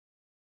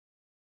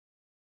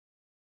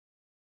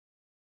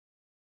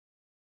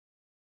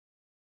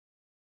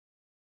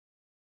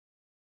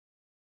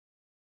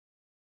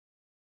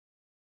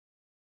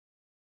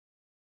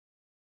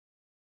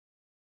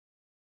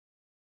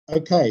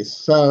Okay,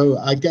 so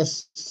I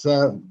guess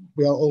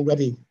we are all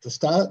ready to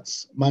start.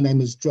 My name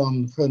is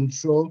John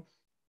Hearnshaw.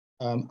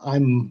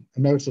 I'm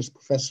Emeritus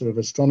Professor of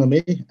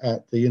Astronomy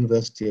at the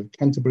University of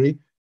Canterbury,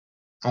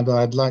 and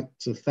I'd like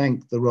to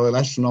thank the Royal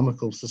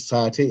Astronomical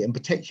Society, in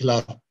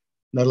particular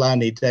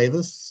Nalani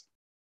Davis,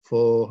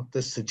 for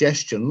this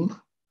suggestion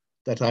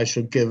that I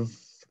should give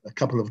a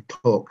couple of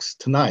talks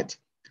tonight.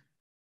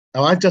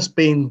 Now, I've just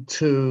been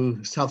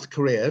to South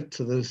Korea,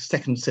 to the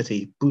second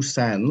city,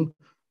 Busan,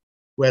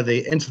 where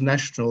the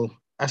International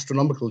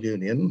Astronomical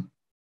Union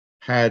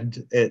had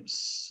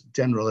its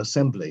General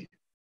Assembly,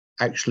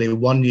 actually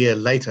 1 year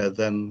later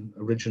than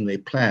originally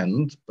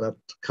planned, but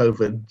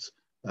COVID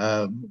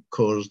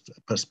caused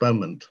a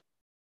postponement.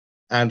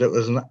 And it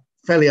was a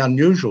fairly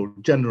unusual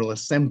General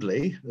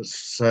Assembly.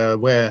 It's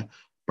where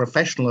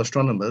professional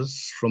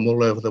astronomers from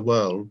all over the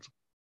world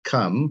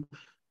come,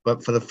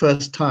 but for the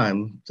first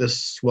time,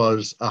 this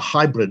was a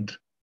hybrid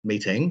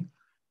meeting.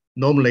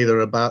 Normally there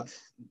are about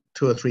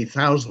 2,000 or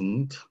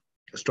 3,000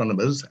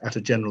 astronomers at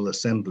a General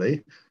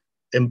Assembly.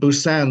 In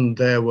Busan,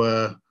 there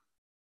were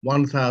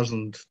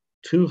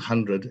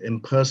 1,200 in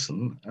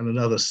person and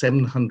another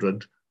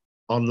 700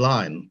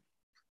 online.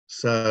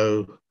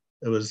 So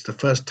it was the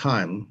first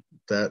time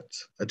that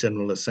a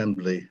General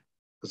Assembly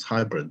was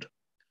hybrid.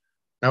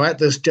 Now, at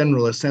this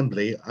General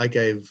Assembly, I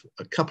gave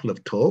a couple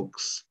of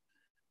talks,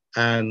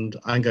 and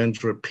I'm going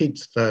to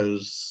repeat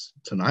those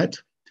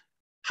tonight.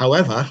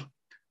 However,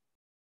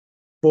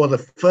 for the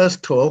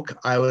first talk,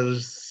 I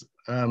was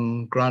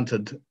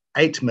granted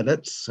 8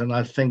 minutes, and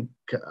I think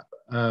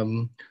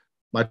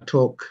my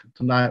talk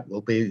tonight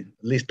will be at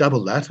least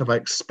double that. I've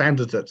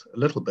expanded it a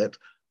little bit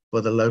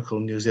for the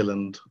local New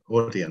Zealand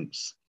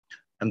audience.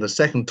 And the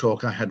second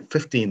talk, I had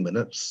 15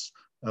 minutes.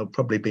 It'll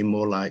probably be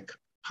more like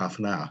half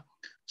an hour.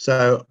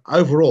 So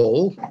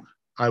overall,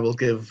 I will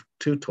give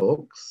 2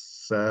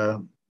 talks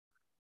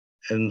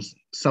in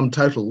some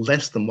total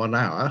less than 1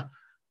 hour.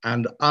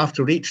 And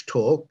after each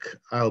talk,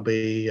 I'll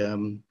be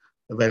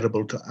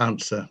available to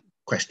answer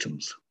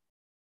questions,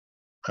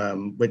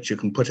 which you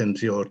can put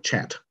into your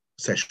chat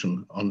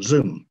session on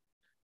Zoom.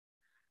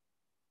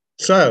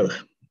 So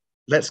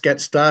let's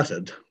get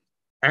started.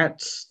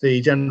 At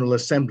the General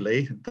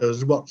Assembly, there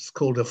was what's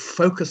called a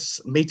focus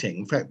meeting.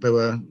 In fact,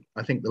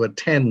 I think there were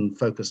 10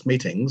 focus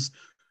meetings,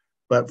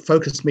 but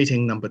focus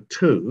meeting number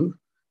 2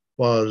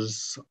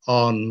 was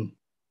on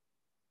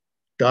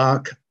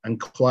dark and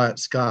quiet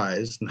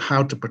skies and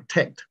how to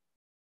protect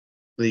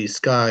the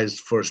skies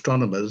for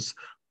astronomers,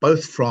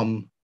 both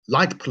from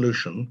light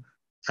pollution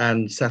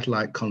and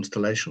satellite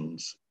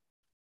constellations.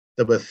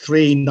 There were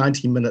 3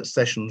 90-minute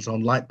sessions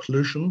on light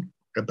pollution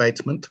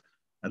abatement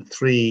and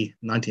 3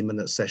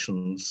 90-minute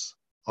sessions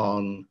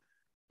on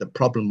the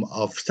problem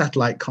of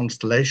satellite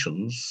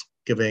constellations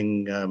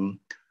giving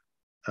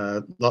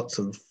lots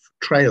of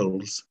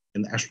trails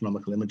in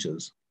astronomical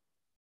images.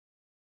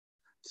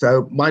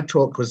 So my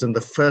talk was in the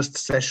first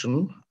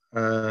session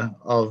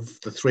of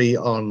the 3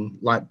 on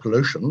light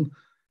pollution.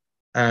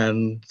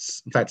 And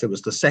in fact, it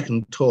was the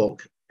second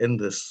talk in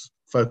this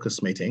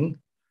focus meeting.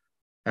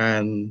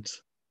 And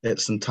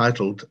it's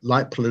entitled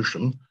Light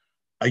Pollution,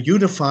 a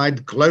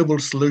unified global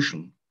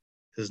solution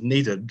is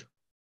needed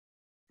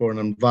for an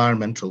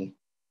environmental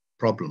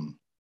problem.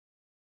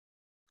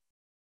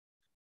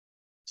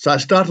 So I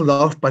started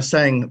off by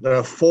saying there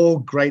are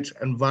 4 great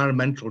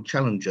environmental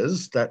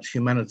challenges that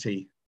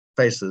humanity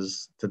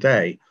faces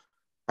today.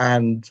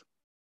 And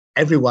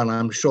everyone,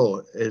 I'm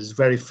sure, is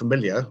very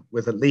familiar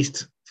with at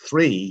least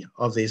 3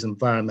 of these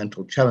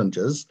environmental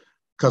challenges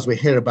because we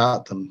hear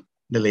about them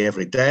nearly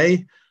every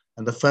day.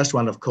 And the first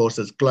one, of course,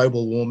 is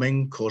global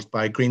warming caused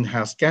by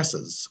greenhouse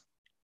gases,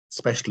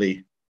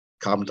 especially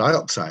carbon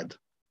dioxide.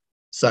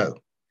 So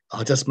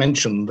I'll just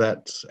mention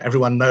that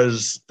everyone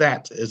knows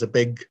that is a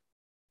big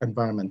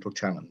environmental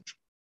challenge.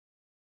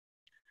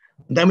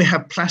 And then we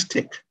have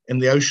plastic in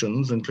the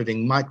oceans,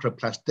 including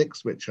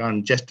microplastics, which are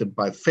ingested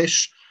by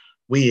fish.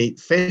 We eat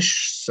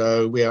fish,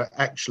 so we are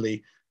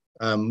actually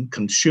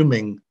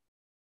consuming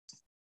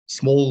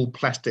small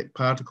plastic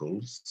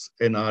particles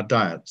in our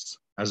diets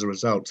as a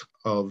result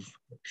of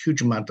a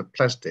huge amount of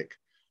plastic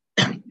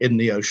in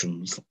the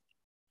oceans.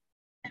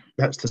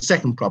 That's the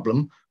second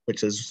problem,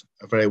 which is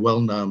a very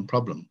well-known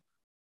problem.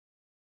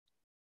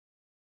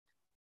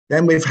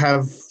 Then we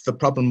have the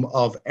problem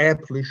of air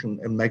pollution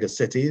in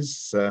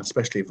megacities,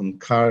 especially from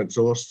car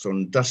exhausts or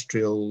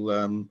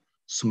industrial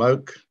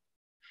smoke.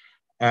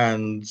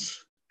 And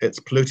it's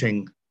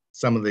polluting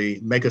some of the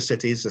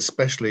megacities,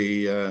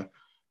 especially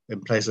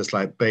in places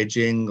like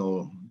Beijing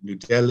or New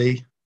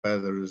Delhi, where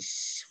there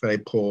is very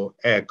poor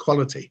air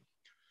quality.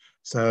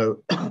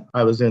 So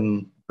I was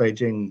in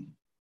Beijing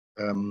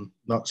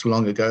not so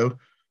long ago,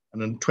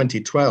 and in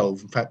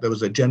 2012, in fact, there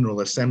was a General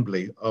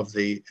Assembly of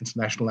the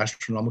International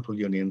Astronomical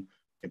Union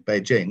in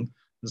Beijing,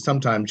 and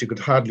sometimes you could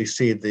hardly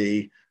see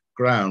the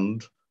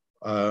ground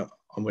on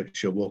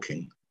which you're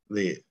walking.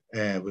 The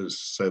air was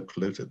so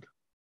polluted.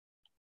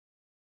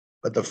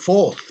 But the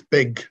 4th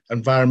big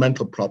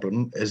environmental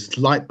problem is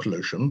light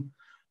pollution.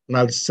 And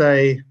I would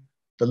say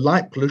the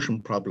light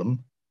pollution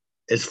problem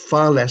is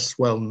far less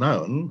well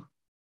known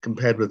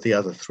compared with the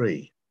other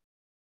three.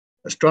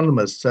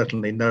 Astronomers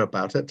certainly know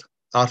about it.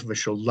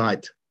 Artificial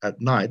light at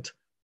night,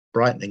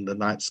 brightening the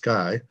night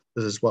sky.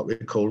 This is what we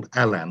call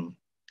ALAN,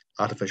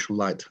 artificial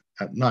light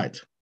at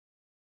night.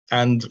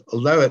 And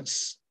although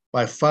it's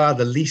by far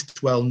the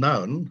least well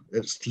known,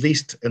 it's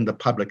least in the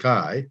public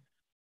eye,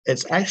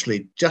 it's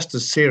actually just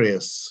as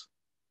serious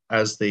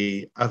as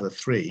the other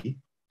three.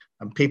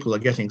 And people are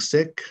getting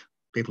sick.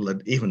 People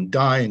are even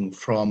dying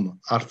from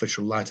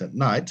artificial light at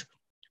night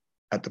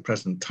at the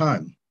present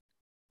time.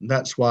 And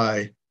that's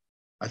why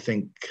I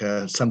think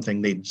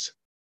something needs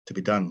to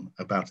be done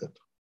about it.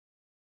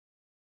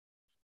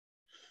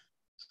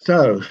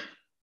 So,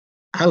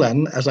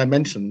 ALAN, as I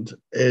mentioned,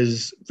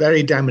 is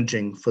very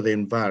damaging for the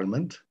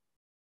environment.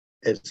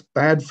 It's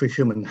bad for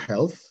human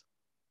health,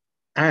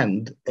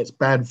 and it's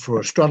bad for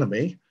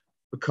astronomy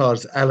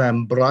because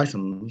ALAN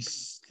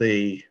brightens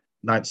the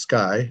night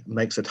sky and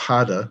makes it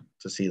harder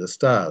to see the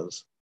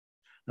stars.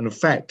 And in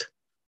fact,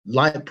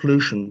 light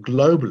pollution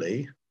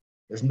globally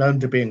is known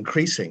to be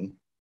increasing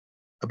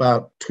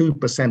about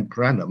 2%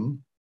 per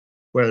annum,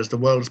 whereas the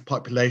world's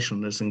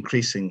population is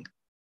increasing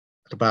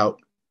at about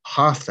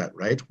half that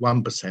rate,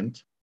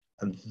 1%.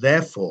 And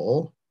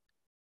therefore,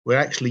 we're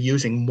actually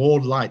using more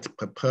light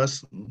per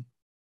person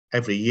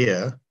every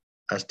year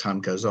as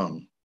time goes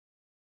on.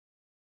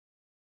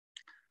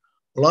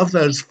 Well, of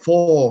those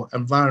 4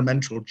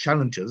 environmental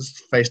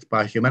challenges faced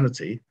by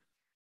humanity,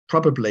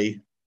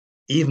 probably,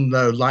 even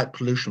though light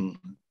pollution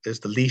is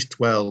the least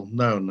well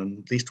known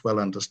and least well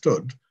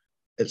understood,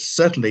 it's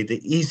certainly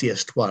the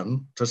easiest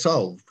one to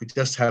solve. We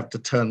just have to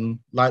turn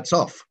lights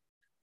off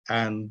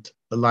and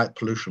the light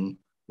pollution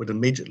would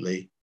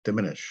immediately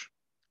diminish.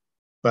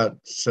 But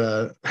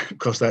of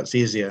course, that's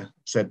easier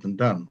said than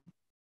done.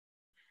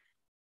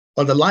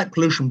 Well, the light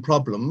pollution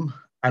problem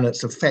and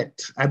its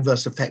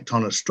adverse effect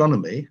on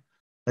astronomy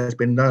has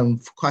been known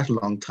for quite a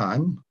long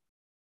time.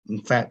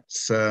 In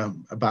fact,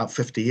 about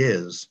 50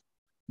 years.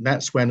 And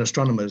that's when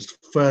astronomers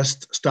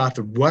first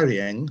started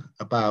worrying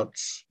about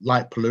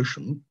light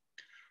pollution.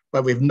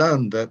 But we've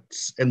known that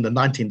in the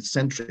 19th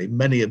century,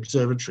 many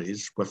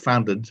observatories were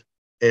founded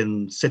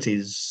in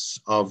cities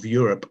of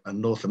Europe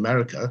and North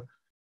America.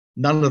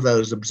 None of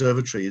those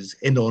observatories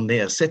in or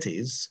near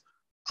cities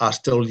are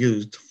still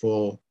used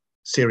for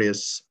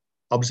serious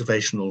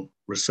observational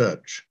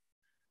research.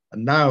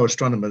 And now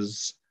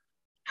astronomers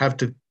have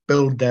to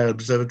build their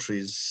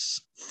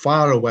observatories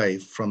far away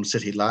from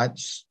city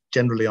lights,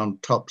 generally on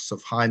tops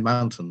of high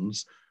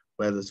mountains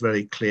where there's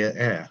very clear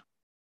air.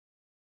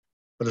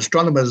 But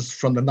astronomers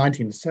from the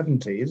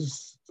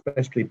 1970s,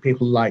 especially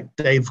people like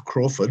Dave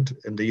Crawford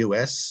in the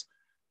US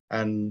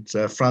and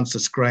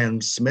Francis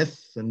Graham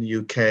Smith in the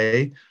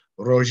UK,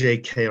 Roger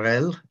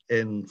Querel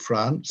in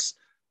France,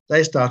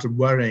 they started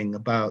worrying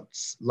about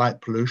light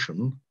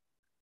pollution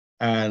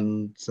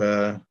and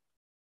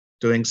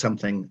doing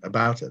something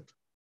about it.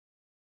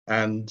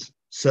 And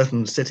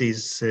certain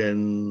cities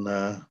in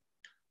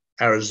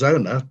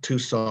Arizona,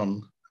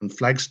 Tucson and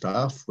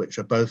Flagstaff, which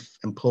are both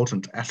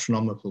important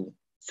astronomical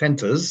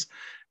centers,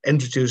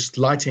 introduced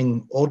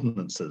lighting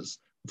ordinances.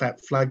 In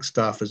fact,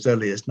 Flagstaff as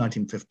early as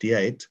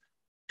 1958,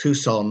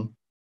 Tucson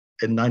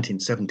in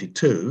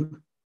 1972,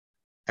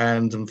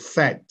 and in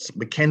fact,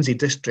 Mackenzie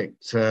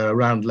District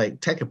around Lake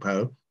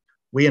Tekapo,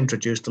 we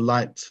introduced a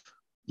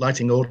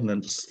lighting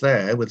ordinance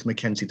there with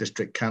Mackenzie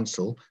District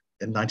Council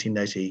in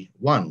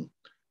 1981,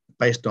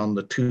 based on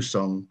the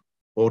Tucson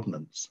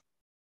ordinance.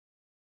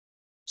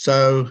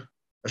 So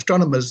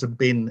astronomers have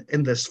been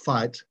in this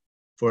fight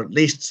for at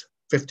least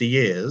 50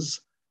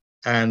 years,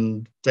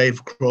 and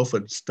Dave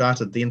Crawford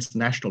started the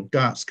International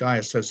Dark Sky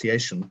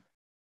Association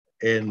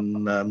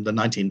in the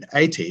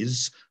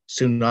 1980s,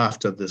 soon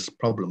after this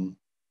problem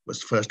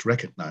was first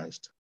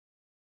recognized.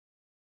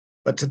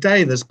 But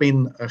today there's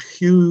been a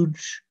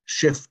huge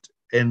shift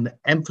in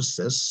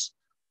emphasis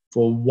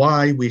for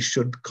why we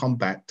should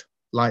combat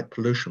light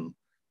pollution.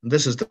 And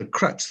this is the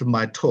crux of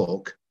my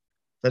talk,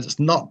 that it's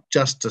not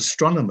just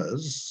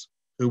astronomers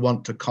who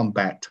want to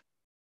combat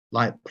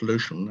light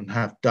pollution and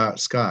have dark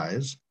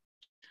skies,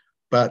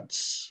 but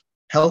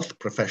health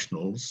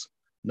professionals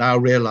now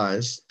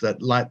realize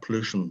that light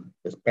pollution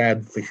is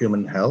bad for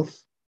human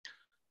health,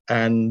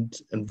 and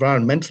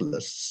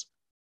environmentalists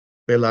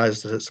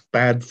realize that it's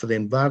bad for the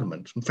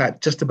environment. In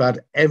fact, just about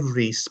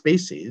every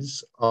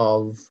species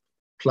of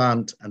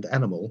plant and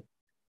animal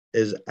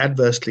is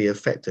adversely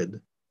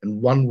affected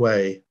in one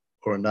way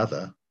or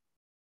another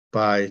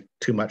by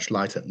too much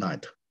light at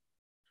night.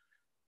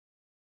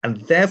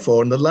 And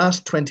therefore, in the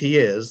last 20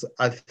 years,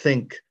 I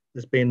think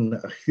there's been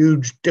a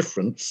huge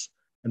difference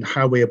in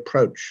how we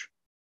approach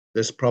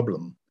this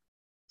problem.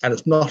 And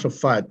it's not a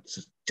fight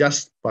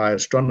just by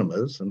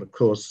astronomers. And of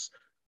course,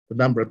 the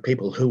number of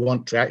people who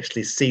want to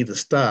actually see the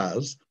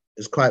stars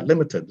is quite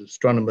limited.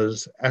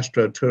 Astronomers,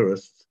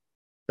 astrotourists,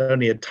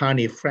 only a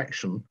tiny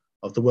fraction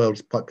of the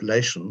world's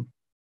population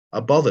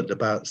are bothered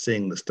about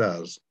seeing the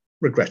stars,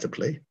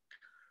 regrettably.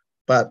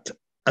 But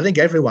I think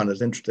everyone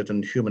is interested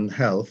in human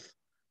health,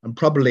 and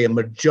probably a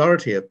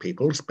majority of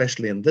people,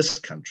 especially in this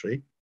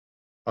country,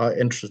 are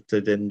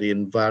interested in the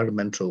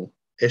environmental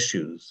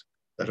issues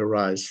that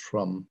arise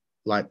from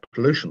light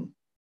pollution.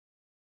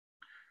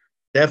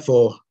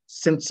 Therefore,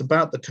 since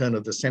about the turn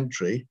of the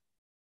century,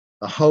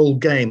 the whole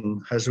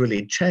game has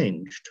really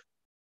changed.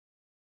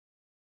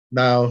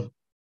 Now,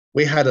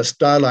 we had a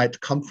Starlight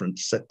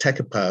conference at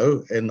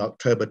Tekapo in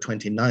October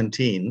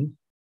 2019,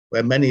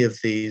 where many of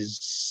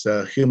these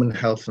human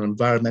health and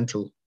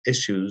environmental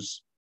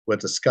issues were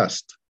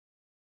discussed.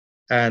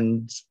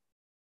 And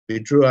we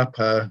drew up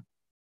a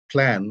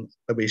plan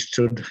that we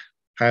should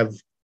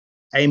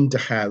aim to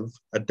have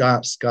a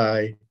dark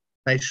sky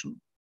nation.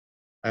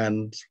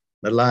 And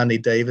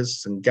Nalani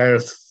Davis and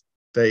Gareth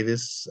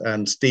Davis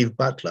and Steve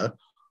Butler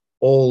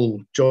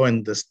all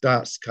joined this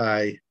Dark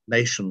Sky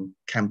Nation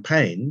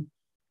campaign.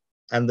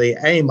 And the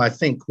aim, I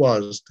think,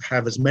 was to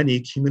have as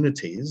many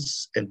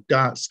communities in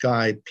dark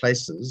sky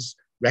places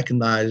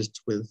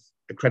recognized with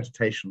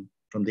accreditation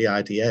from the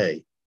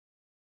IDA.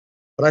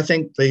 But I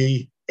think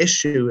the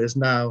issue is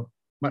now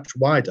much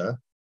wider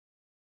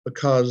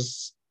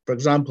because, for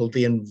example,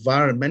 the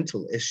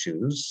environmental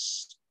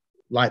issues,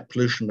 light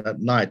pollution at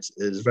night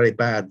is very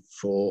bad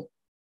for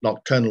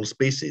nocturnal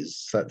species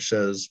such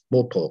as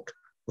moorpork,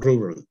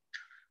 ruru,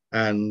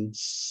 and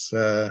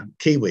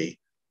kiwi,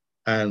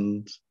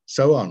 and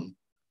so on.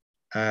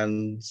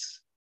 And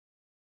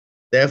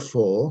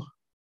therefore,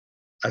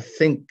 I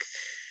think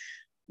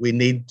we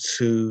need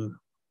to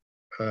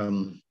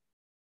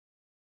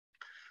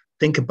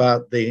think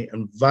about the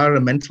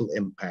environmental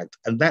impact,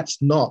 and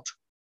that's not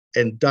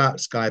in dark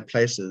sky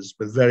places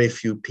with very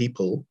few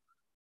people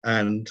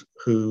and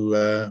who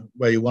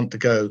where you want to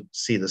go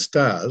see the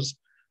stars.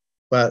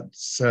 But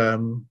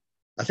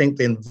I think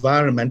the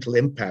environmental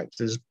impact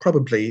is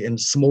probably in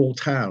small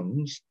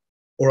towns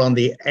or on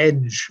the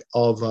edge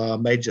of our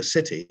major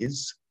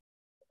cities,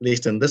 at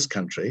least in this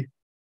country.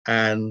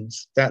 And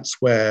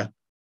that's where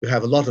you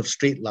have a lot of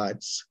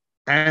streetlights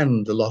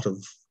and a lot of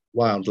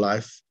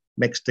wildlife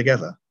mixed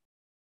together.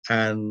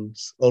 And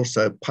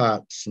also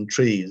parks and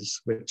trees,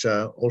 which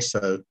are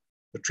also,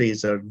 the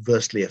trees are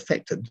adversely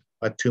affected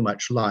by too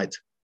much light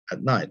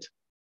at night.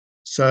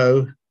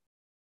 So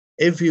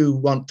if you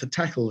want to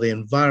tackle the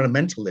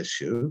environmental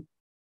issue,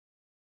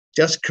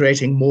 just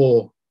creating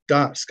more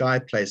dark sky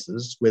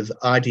places with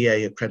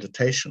IDA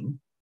accreditation,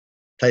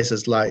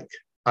 places like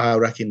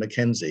Aoraki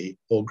Mackenzie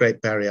or Great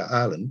Barrier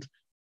Island,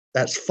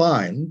 that's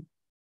fine,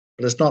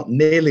 but it's not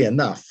nearly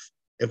enough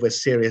if we're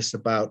serious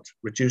about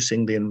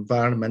reducing the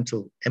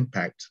environmental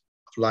impact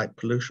of light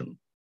pollution.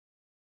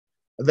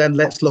 And then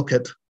let's look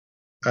at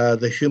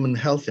the human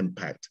health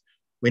impact.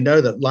 We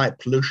know that light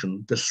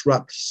pollution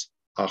disrupts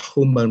our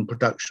hormone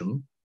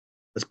production,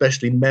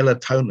 especially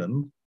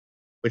melatonin,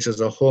 which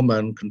is a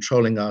hormone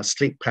controlling our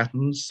sleep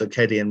patterns,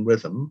 circadian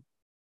rhythm.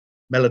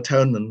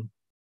 Melatonin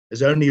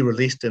is only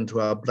released into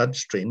our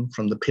bloodstream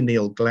from the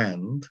pineal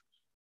gland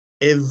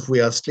if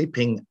we are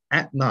sleeping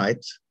at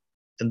night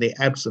in the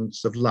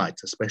absence of light,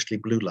 especially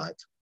blue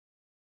light.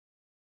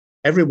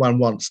 Everyone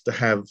wants to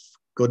have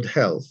good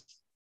health,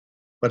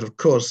 but of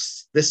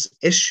course, this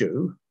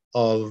issue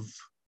of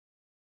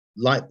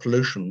light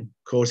pollution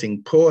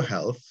causing poor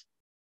health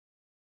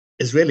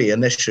is really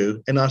an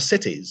issue in our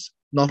cities,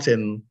 not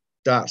in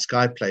dark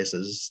sky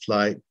places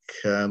like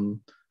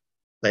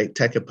Lake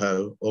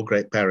Tekapo or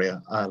Great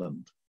Barrier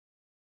Island.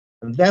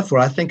 And therefore,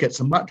 I think it's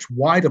a much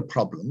wider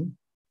problem.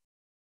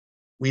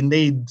 We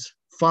need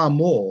far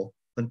more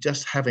than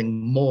just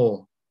having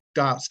more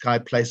dark sky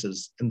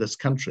places in this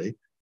country,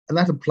 and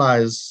that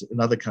applies in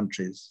other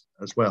countries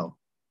as well.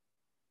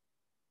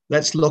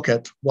 Let's look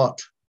at what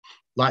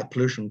light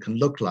pollution can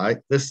look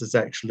like. This is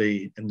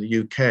actually in the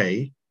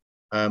UK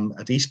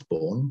at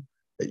Eastbourne.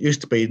 It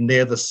used to be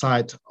near the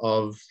site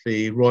of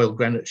the Royal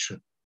Greenwich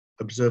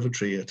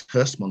Observatory at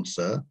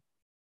Herstmonceux,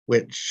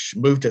 which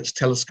moved its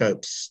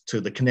telescopes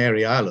to the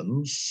Canary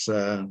Islands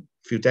a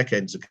few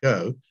decades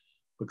ago,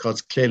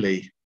 because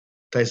clearly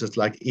places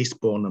like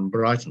Eastbourne and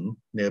Brighton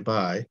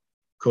nearby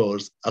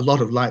cause a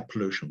lot of light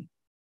pollution.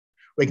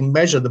 We can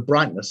measure the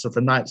brightness of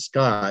the night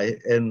sky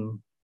in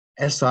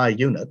SI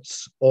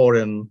units or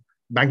in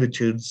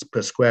magnitudes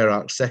per square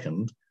arc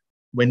second.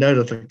 We know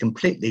that a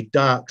completely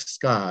dark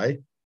sky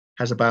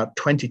has about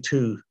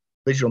 22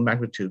 visual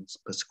magnitudes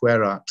per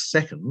square arc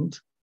second,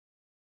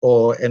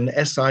 or in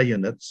SI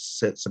units,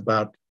 it's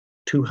about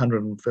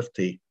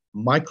 250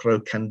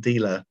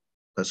 microcandela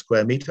per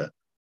square meter,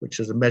 which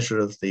is a measure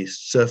of the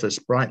surface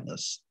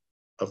brightness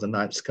of the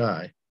night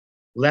sky.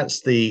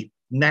 That's the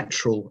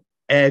natural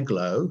air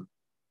glow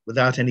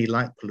without any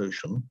light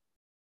pollution.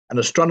 And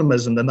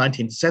astronomers in the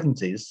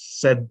 1970s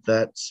said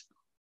that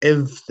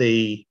if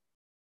the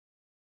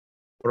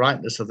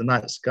brightness of the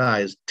night sky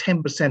is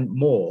 10%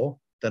 more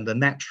than the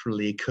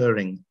naturally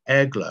occurring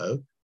air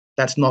glow,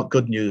 that's not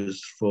good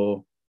news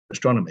for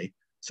astronomy.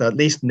 So at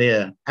least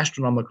near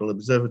astronomical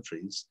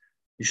observatories,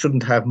 you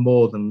shouldn't have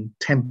more than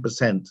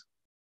 10%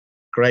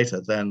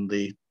 greater than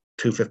the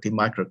 250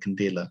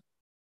 microcandela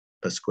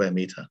per square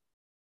meter.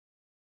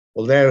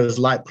 Well, there is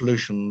light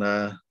pollution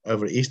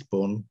over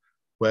Eastbourne,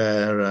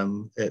 where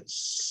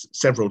it's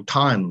several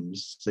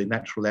times the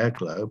natural air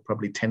glow,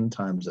 probably 10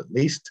 times at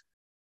least.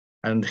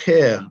 And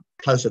here,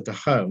 closer to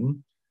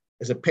home,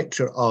 is a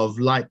picture of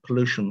light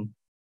pollution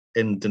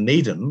in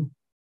Dunedin.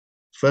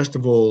 First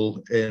of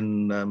all,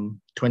 in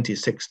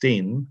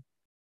 2016,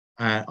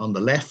 on the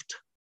left,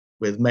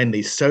 with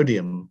mainly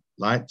sodium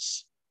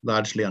lights,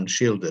 largely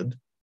unshielded.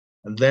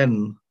 And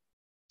then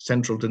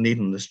central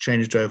Dunedin has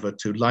changed over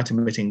to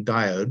light-emitting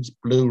diodes,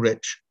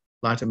 blue-rich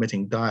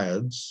light-emitting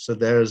diodes. So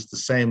there's the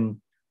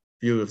same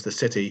view of the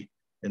city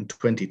in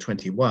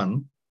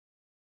 2021.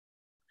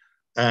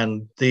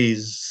 And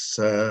these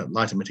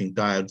light-emitting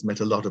diodes emit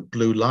a lot of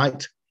blue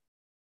light.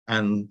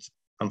 And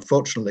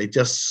unfortunately,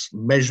 just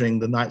measuring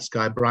the night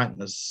sky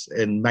brightness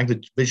in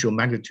visual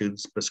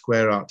magnitudes per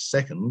square arc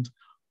second,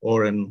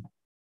 or in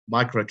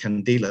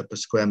microcandela per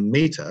square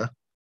meter,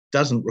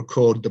 doesn't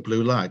record the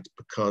blue light,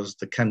 because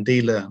the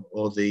candela,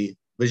 or the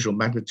visual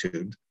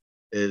magnitude,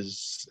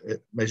 is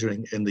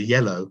measuring in the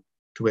yellow,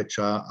 to which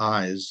our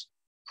eyes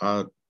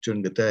are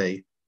during the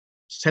day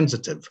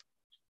sensitive.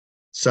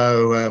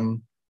 So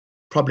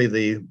probably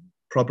the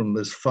problem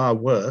is far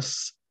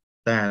worse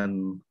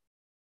than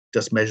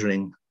just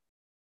measuring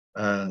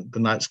the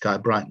night sky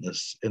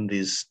brightness in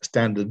these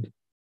standard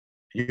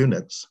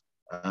units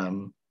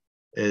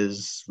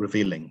is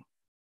revealing.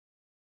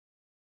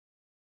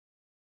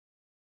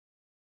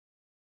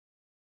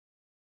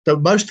 So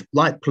most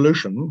light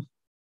pollution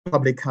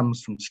probably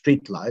comes from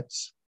street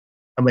lights,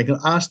 and we can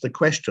ask the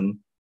question,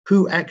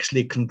 who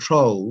actually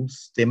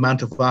controls the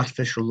amount of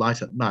artificial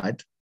light at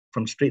night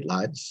from street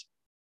lights?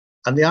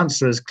 And the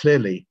answer is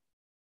clearly,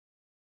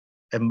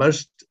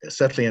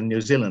 certainly in New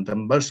Zealand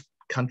and most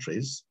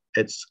countries,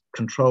 it's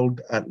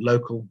controlled at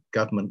local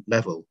government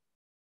level.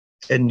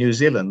 In New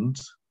Zealand,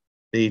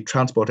 the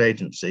Transport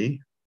Agency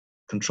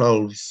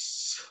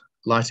controls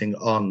lighting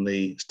on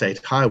the state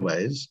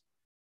highways,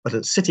 but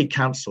it's city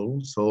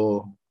councils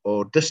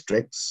or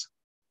districts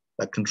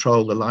that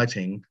control the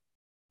lighting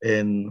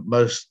in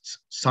most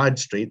side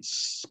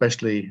streets,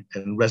 especially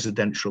in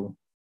residential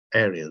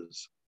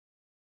areas.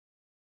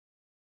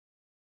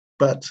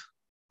 But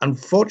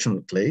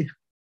unfortunately,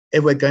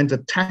 if we're going to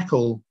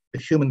tackle the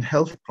human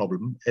health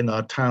problem in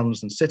our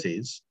towns and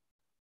cities,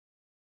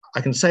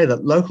 I can say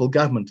that local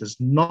government is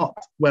not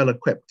well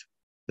equipped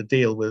to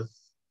deal with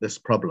this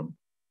problem,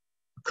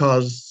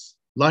 because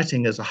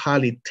lighting is a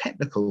highly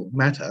technical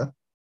matter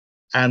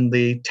and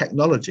the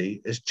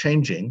technology is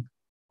changing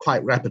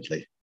quite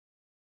rapidly.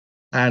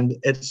 And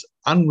it's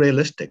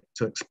unrealistic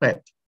to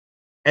expect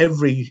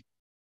every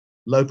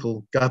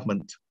local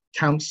government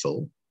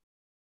council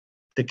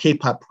to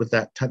keep up with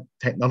that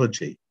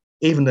technology.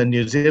 Even in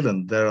New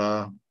Zealand, there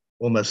are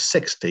almost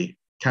 60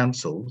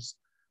 councils.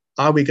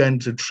 Are we going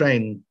to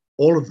train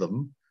all of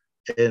them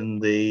in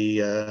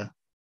the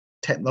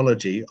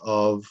technology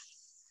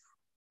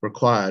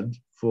required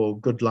for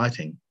good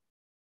lighting?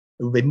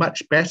 It would be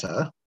much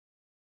better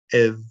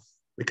if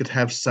we could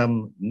have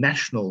some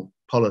national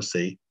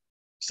policy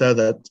so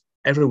that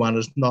everyone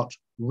is not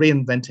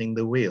reinventing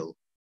the wheel.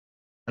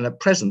 And at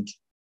present,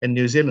 in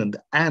New Zealand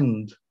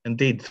and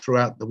indeed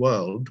throughout the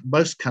world,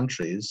 most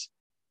countries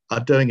are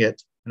doing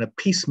it in a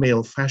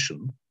piecemeal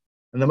fashion.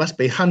 And there must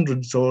be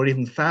hundreds or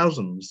even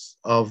thousands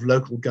of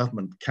local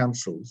government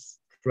councils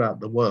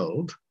throughout the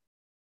world.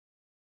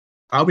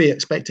 Are we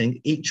expecting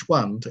each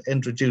one to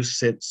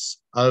introduce its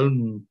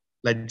own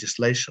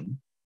legislation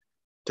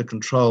to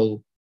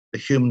control the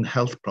human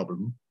health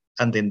problem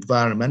and the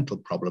environmental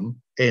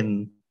problem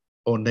in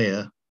or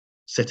near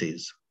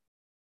cities?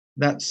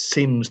 That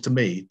seems to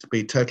me to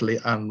be totally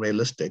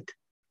unrealistic,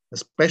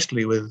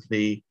 especially with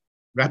the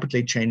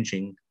rapidly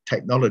changing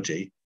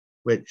technology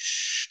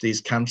which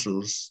these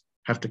councils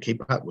have to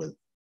keep up with.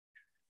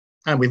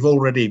 And we've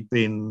already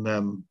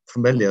been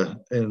familiar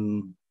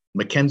in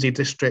Mackenzie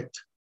district,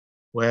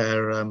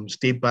 where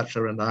Steve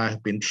Butler and I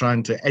have been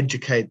trying to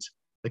educate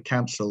the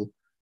council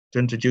to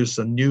introduce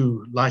a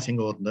new lighting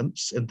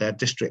ordinance in their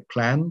district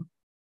plan.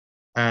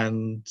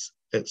 And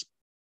it's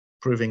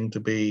proving to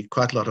be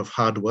quite a lot of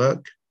hard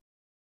work.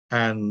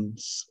 And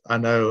I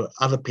know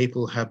other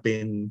people have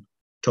been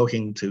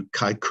talking to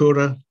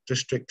Kaikoura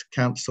District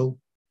Council,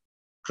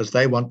 because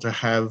they want to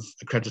have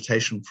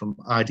accreditation from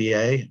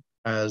IDA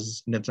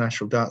as an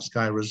International Dark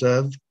Sky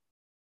Reserve.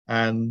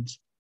 And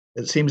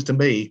it seems to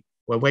me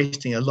we're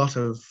wasting a lot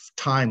of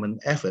time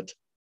and effort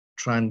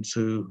trying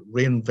to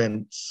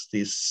reinvent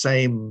the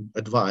same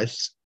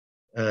advice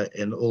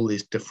in all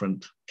these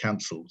different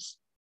councils.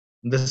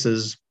 And this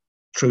is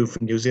true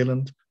for New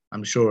Zealand.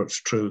 I'm sure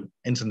it's true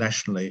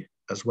internationally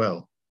as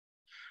well.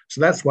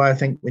 So that's why I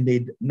think we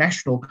need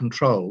national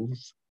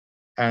controls,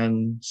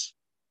 and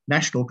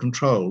national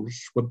controls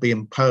would be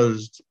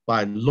imposed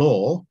by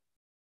law,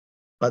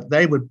 but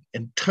they would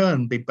in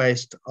turn be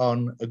based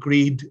on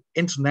agreed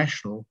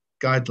international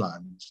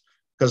guidelines,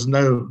 because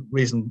no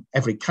reason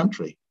every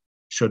country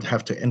should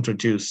have to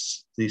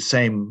introduce the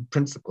same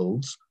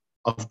principles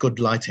of good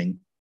lighting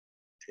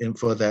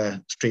for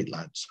their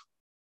streetlights.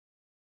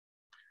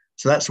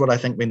 So that's what I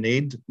think we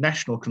need,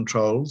 national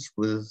controls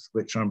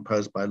which are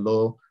imposed by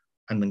law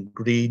and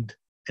agreed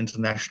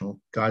international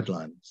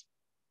guidelines.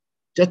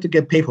 Just to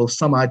give people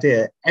some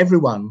idea,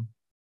 everyone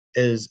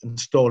is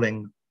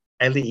installing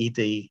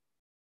LED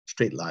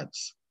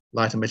streetlights,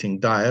 light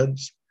emitting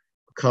diodes,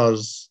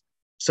 because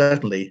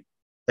certainly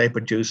they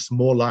produce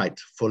more light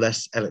for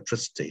less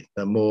electricity.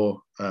 They're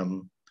more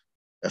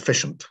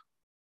efficient.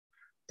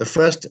 The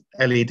first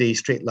LED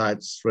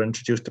streetlights were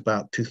introduced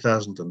about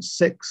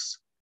 2006,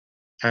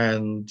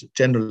 and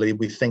generally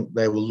we think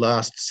they will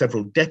last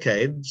several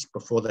decades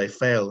before they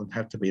fail and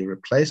have to be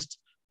replaced.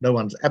 No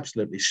one's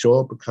absolutely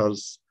sure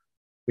because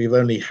we've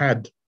only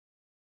had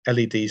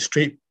LED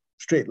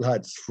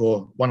streetlights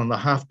for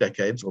 1.5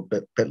 decades or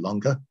a bit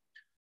longer.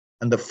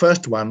 And the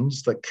first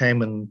ones that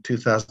came in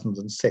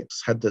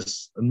 2006 had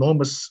this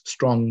enormous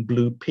strong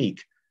blue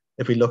peak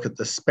if we look at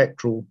the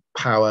spectral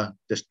power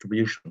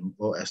distribution,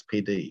 or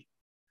SPD.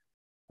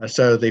 And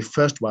so the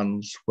first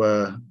ones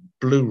were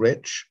blue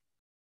rich,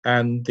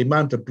 and the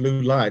amount of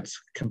blue light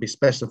can be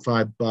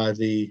specified by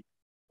the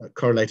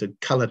correlated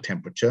color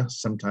temperature,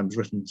 sometimes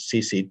written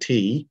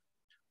CCT,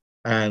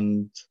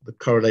 and the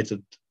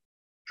correlated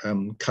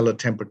color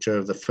temperature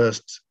of the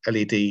first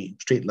LED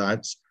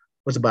streetlights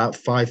was about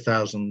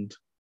 5,000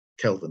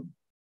 Kelvin.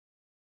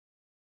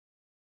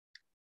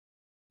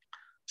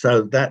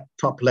 So that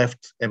top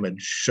left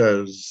image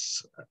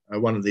shows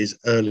one of these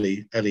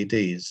early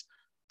LEDs,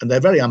 and they're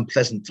very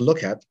unpleasant to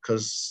look at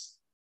because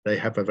they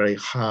have a very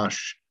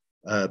harsh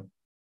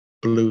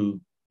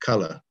blue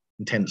color,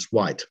 intense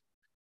white.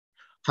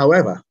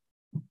 However,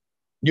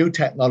 new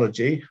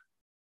technology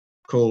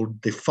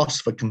called the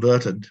phosphor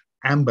converted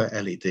amber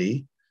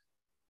LED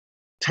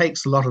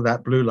takes a lot of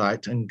that blue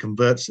light and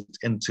converts it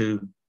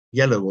into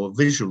yellow or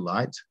visual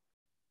light,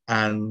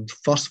 and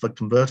phosphor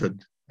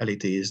converted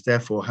LEDs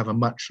therefore have a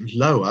much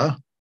lower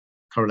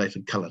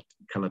correlated color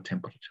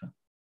temperature.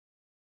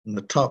 In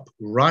the top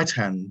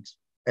right-hand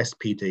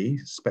SPD,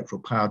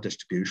 spectral power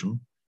distribution,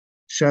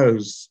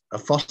 shows a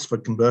phosphor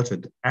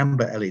converted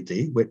amber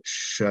LED,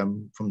 which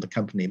from the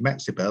company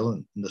Maxibel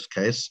in this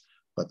case,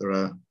 but there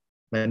are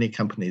many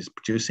companies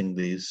producing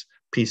these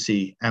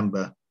PC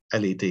amber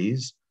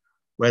LEDs,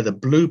 where the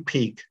blue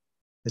peak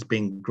has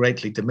been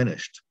greatly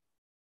diminished.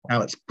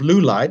 Now it's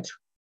blue light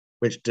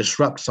which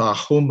disrupts our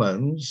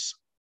hormones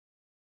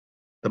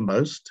the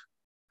most,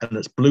 and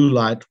it's blue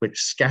light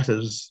which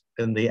scatters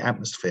in the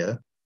atmosphere.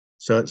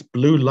 So it's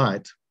blue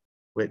light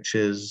which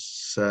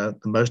is the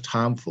most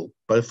harmful,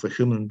 both for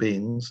human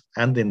beings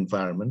and the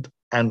environment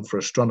and for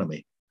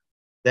astronomy.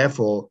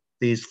 Therefore,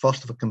 these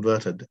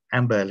phosphor-converted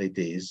amber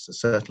LEDs are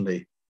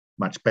certainly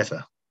much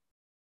better.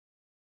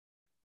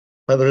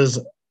 But there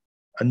is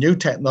a new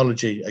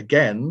technology,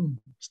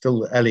 again,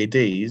 still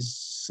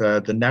LEDs,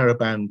 the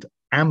narrowband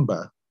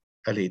amber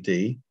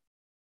LED,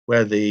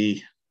 where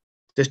the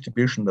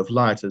distribution of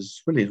light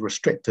is really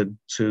restricted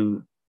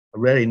to a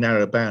very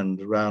narrow band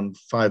around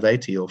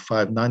 580 or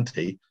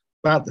 590,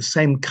 about the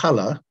same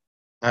color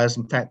as,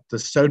 in fact,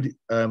 the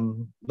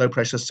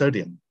low-pressure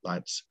sodium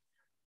lights,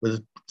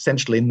 with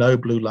essentially no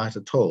blue light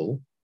at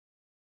all.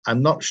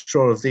 I'm not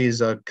sure if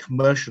these are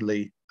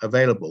commercially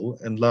available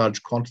in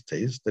large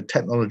quantities. The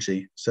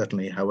technology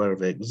certainly,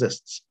 however,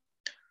 exists.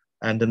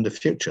 And in the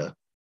future,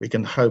 we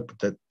can hope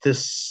that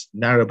this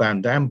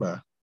narrowband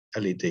amber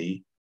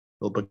LED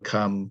will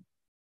become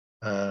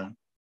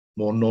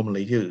more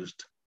normally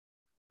used.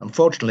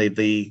 Unfortunately,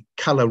 the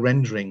color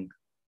rendering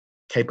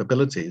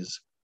capabilities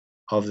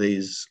of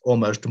these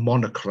almost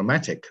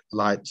monochromatic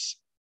lights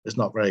is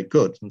not very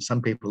good, and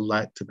some people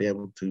like to be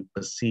able to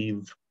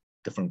perceive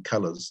different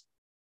colors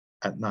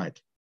at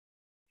night.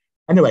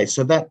 Anyway,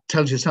 so that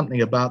tells you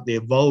something about the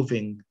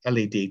evolving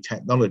LED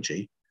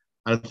technology.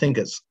 I think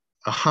it's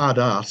a hard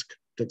ask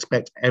to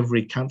expect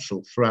every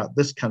council throughout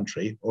this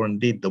country, or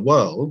indeed the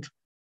world,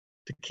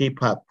 to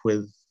keep up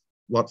with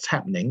what's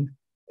happening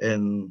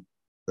in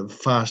the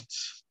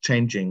fast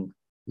changing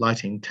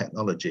lighting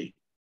technology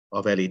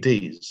of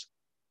LEDs.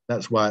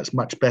 That's why it's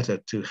much better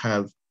to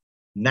have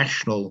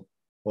national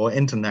or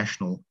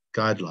international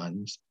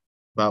guidelines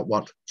about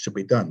what should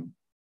be done.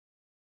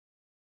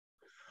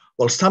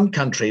 Well, some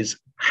countries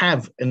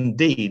have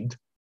indeed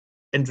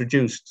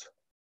introduced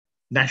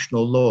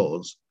national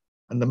laws,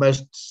 and the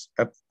most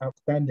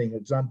outstanding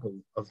example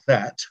of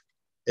that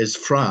is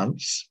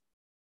France.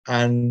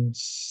 And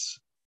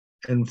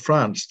in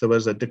France, there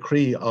was a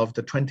decree of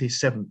the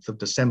 27th of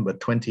December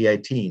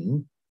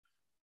 2018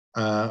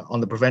 on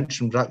the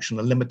prevention, reduction,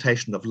 and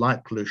limitation of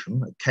light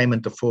pollution. It came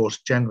into force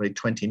January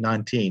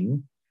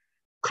 2019.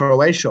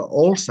 Croatia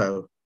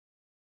also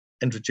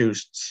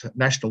introduced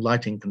national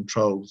lighting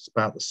controls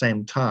about the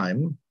same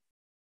time,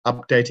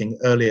 updating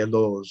earlier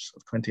laws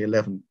of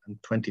 2011 and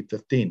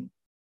 2015.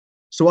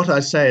 So what I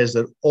say is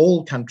that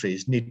all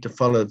countries need to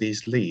follow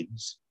these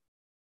leads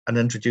and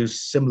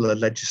introduce similar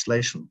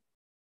legislation.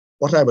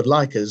 What I would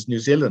like is New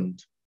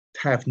Zealand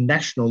to have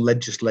national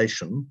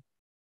legislation,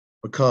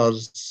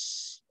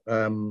 because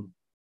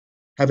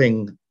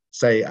having,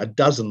 say, a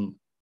dozen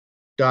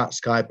dark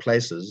sky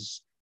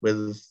places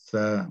with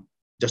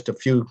just a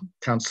few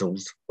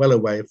councils well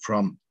away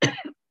from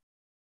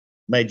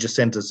major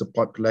centres of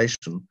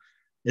population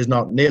is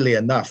not nearly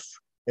enough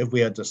if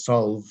we are to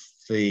solve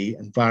the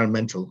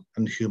environmental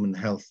and human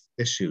health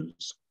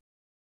issues.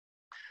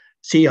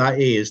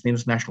 CIE is the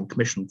International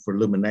Commission for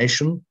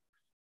Illumination.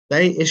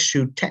 They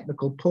issue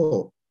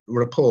technical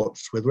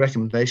reports with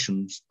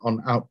recommendations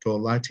on outdoor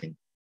lighting.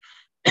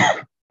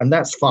 And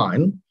that's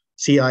fine.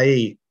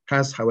 CIE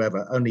has,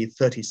 however, only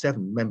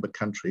 37 member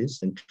countries,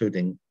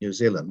 including New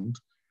Zealand.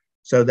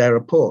 So their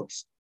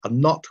reports are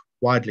not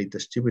widely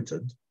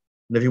distributed.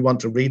 And if you want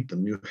to read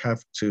them, you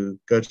have to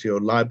go to your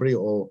library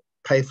or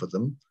pay for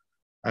them.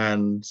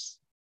 And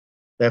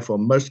therefore,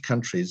 most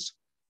countries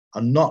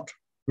are not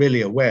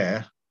really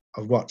aware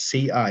of what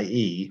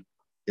CIE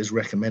is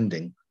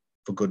recommending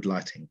for good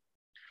lighting.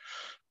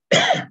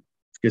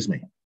 Excuse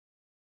me.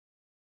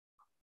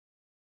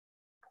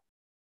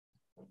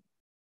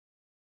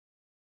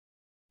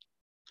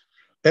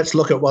 Let's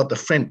look at what the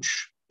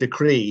French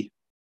decree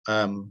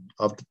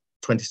of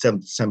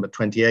 27th December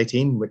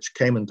 2018, which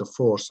came into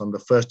force on the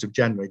 1st of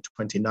January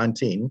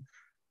 2019.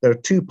 There are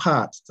two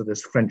parts to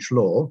this French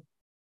law.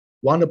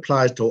 One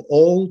applies to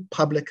all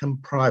public and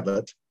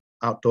private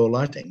outdoor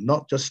lighting,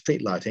 not just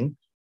street lighting,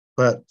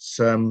 but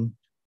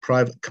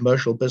private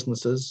commercial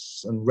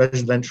businesses and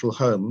residential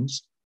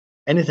homes.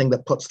 Anything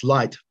that puts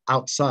light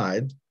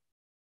outside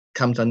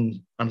comes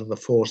under the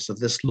force of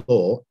this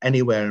law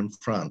anywhere in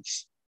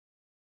France.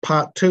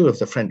 Part 2 of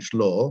the French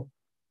law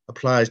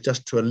applies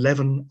just to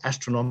 11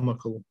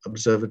 astronomical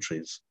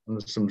observatories. And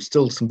there's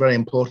still some very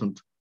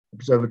important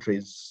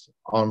observatories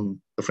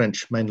on the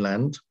French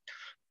mainland.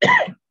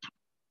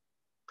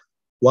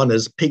 One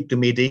is Pic du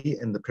Midi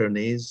in the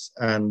Pyrenees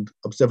and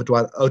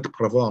Observatoire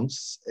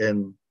Haute-Provence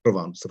in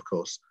Provence, of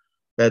course.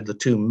 They're the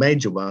two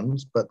major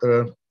ones, but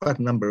there are quite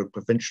a number of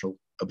provincial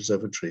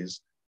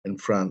observatories in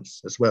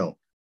France as well.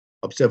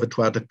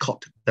 Observatoire de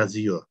Côte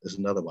d'Azur is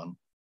another one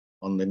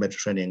on the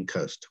Mediterranean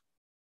coast.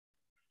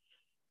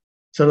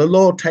 So the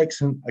law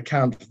takes into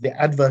account the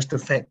adverse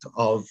effect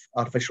of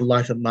artificial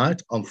light at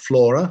night on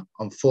flora,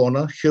 on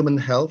fauna, human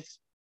health,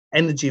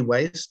 energy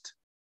waste,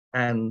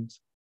 and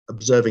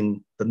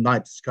observing the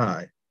night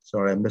sky.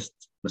 Sorry, I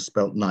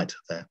misspelt night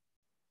there.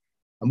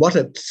 And what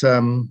it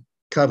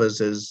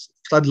covers is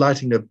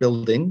floodlighting of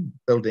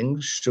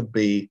buildings should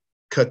be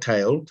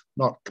curtailed,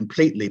 not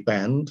completely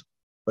banned,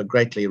 but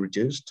greatly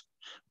reduced,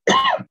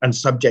 and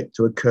subject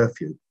to a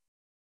curfew.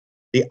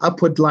 The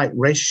upward light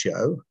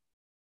ratio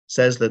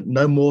says that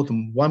no more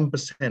than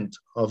 1%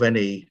 of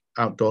any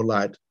outdoor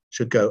light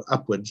should go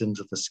upwards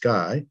into the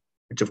sky,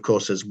 which of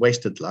course is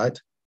wasted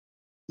light.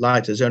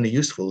 Light is only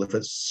useful if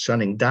it's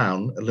shining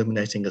down,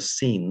 illuminating a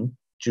scene,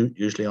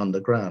 usually on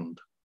the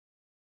ground.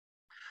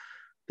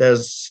 There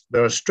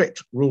are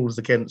strict rules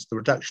against the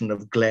reduction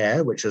of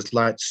glare, which is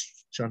light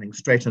shining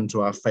straight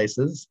into our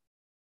faces.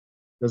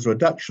 There's a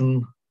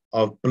reduction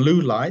of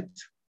blue light.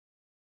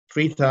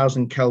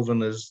 3000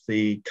 Kelvin is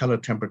the color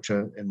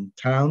temperature in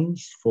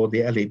towns for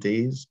the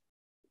LEDs,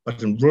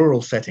 but in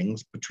rural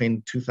settings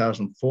between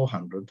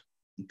 2400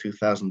 and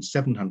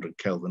 2700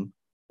 Kelvin,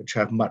 which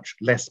have much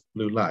less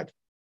blue light.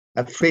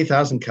 At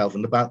 3000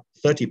 Kelvin, about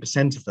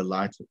 30% of the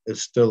light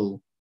is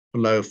still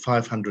below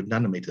 500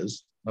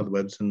 nanometers, in other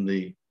words, in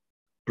the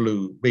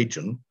blue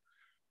region.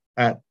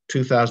 At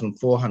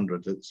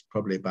 2400, it's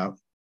probably about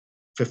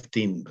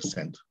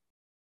 15%.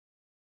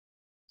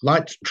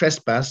 Light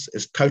trespass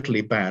is totally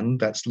banned.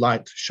 That's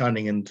light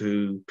shining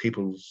into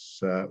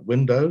people's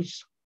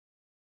windows.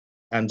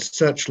 And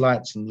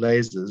searchlights and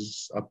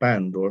lasers are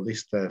banned, or at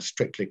least they're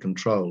strictly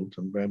controlled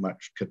and very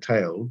much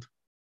curtailed.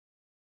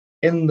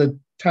 In the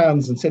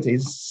towns and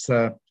cities,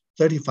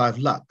 35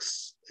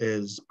 lux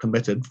is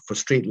permitted for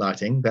street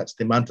lighting. That's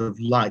the amount of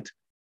light,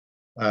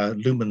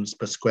 lumens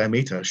per square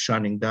meter,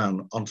 shining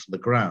down onto the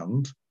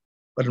ground.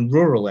 But in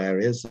rural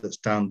areas, it's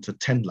down to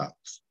 10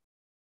 lux.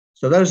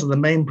 So those are the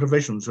main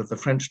provisions of the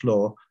French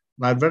law.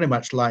 And I'd very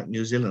much like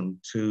New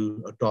Zealand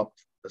to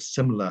adopt a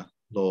similar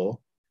law,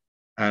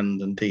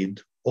 and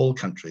indeed all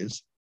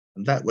countries.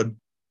 And that would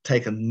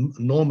take an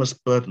enormous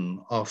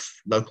burden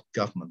off local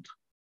government.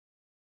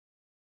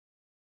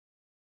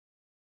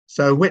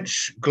 So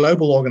which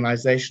global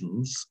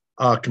organizations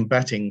are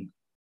combating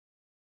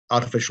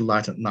artificial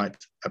light at night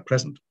at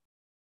present?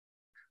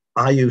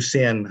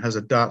 IUCN has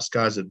a Dark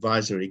Skies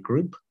Advisory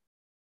Group,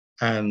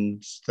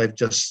 and they've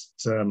just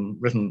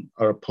written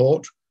a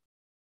report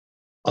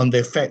on the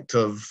effect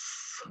of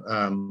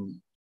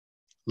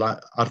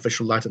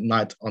artificial light at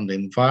night on the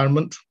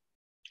environment.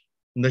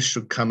 And this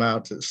should come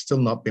out, it's still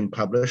not been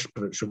published,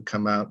 but it should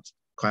come out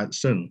quite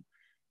soon.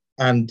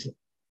 And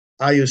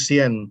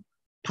IUCN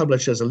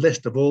publishes a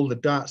list of all the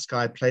dark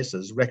sky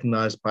places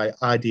recognized by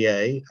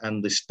IDA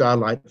and the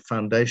Starlight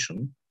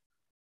Foundation.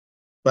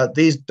 But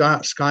these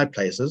dark sky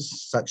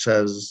places, such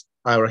as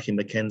Aoraki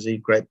Mackenzie,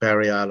 Great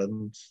Barrier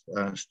Island,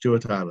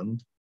 Stewart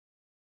Island,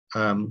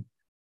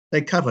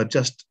 they cover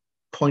just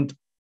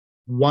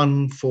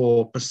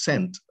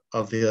 0.14%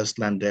 of the Earth's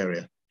land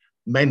area,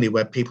 mainly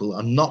where people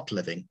are not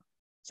living.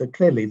 So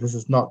clearly this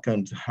is not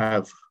going to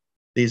have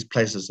these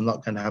places are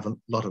not going to have a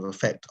lot of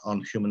effect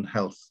on human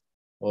health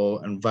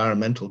or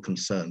environmental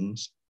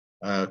concerns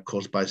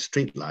caused by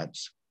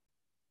streetlights.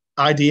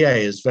 IDA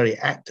is very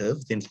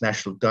active, the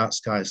International Dark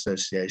Sky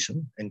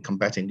Association, in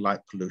combating light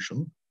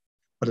pollution,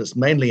 but it's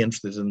mainly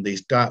interested in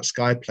these dark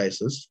sky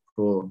places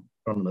for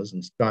astronomers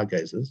and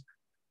stargazers.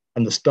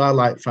 And the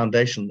Starlight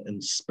Foundation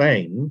in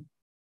Spain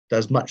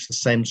does much the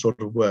same sort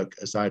of work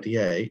as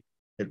IDA.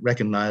 It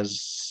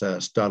recognizes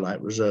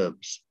starlight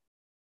reserves.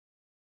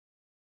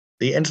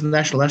 The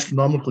International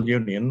Astronomical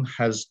Union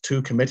has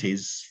two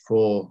committees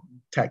for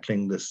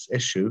tackling this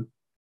issue.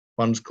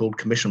 One's called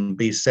Commission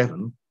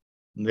B7,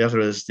 and the other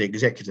is the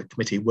Executive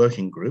Committee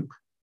Working Group.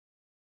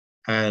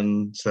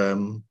 And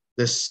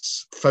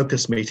this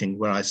focus meeting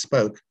where I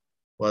spoke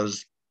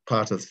was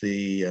part of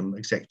the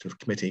Executive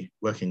Committee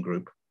Working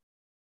Group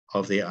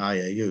of the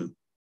IAU.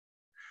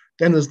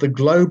 Then there's the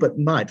Globe at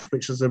Night,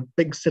 which is a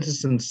big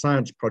citizen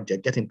science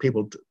project, getting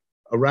people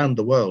around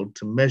the world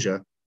to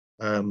measure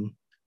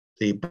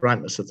the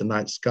brightness of the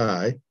night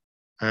sky.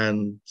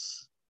 And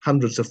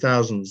hundreds of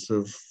thousands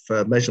of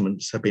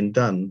measurements have been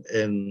done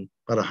in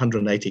about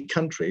 180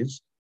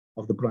 countries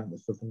of the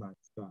brightness of the night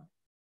sky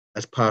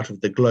as part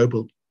of the Globe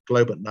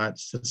at Night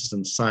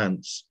citizen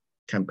science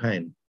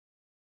campaign,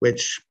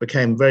 which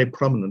became very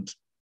prominent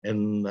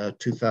in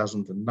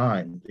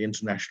 2009, the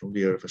International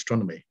Year of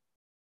Astronomy.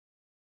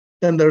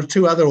 Then there are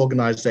two other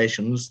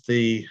organizations,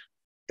 the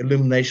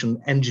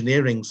Illumination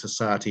Engineering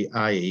Society,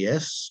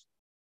 IES,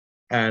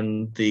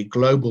 and the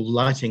Global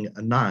Lighting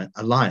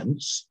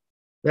Alliance.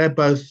 They're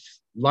both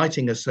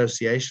lighting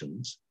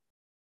associations.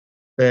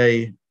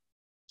 They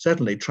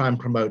certainly try and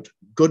promote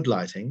good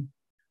lighting,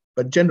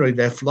 but generally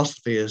their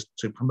philosophy is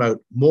to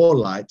promote more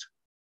light,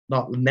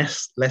 not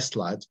less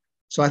light.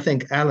 So I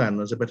think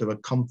Alan is a bit of a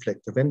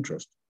conflict of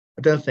interest.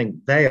 I don't think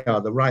they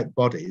are the right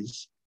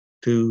bodies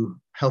to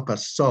help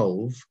us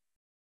solve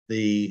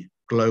the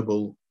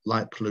global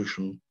light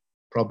pollution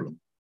problem.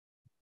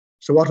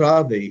 So what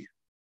are the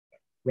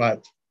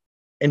right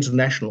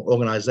international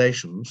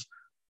organizations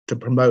to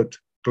promote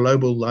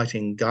global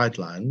lighting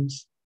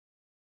guidelines?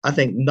 I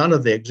think none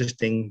of the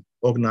existing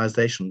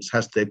organizations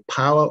has the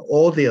power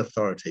or the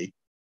authority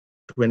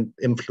to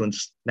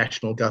influence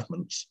national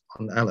governments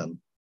on Alan.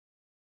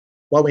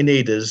 What we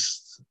need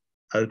is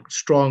a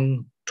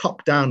strong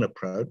top-down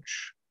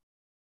approach,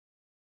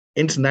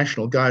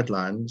 international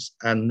guidelines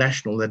and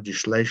national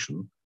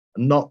legislation,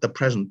 and not the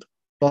present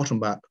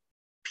bottom-up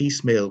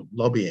piecemeal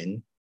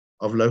lobbying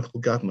of local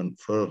government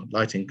for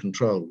lighting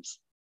controls.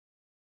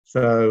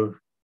 So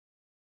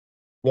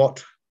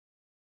what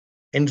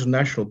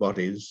international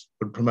bodies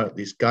would promote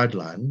these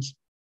guidelines?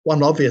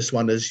 One obvious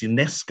one is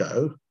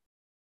UNESCO.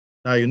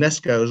 Now,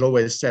 UNESCO has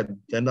always said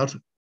they're not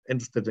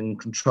interested in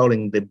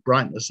controlling the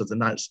brightness of the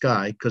night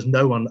sky because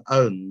no one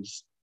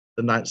owns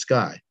the night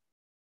sky.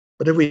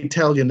 But if we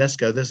tell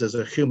UNESCO this is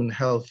a human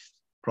health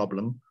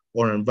problem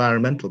or an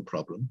environmental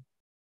problem,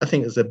 I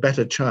think there's a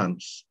better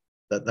chance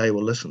that they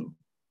will listen.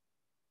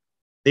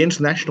 The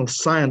International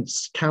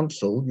Science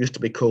Council used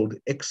to be called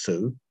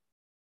ICSU.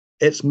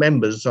 Its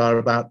members are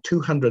about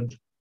 200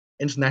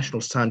 international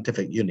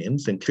scientific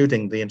unions,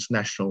 including the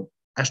International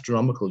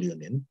Astronomical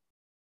Union,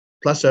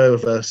 plus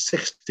over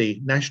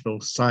 60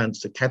 national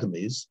science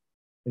academies,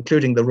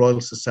 including the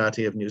Royal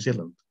Society of New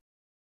Zealand.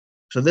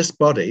 So this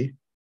body,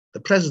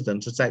 the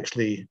president is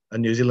actually a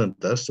New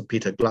Zealander, Sir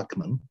Peter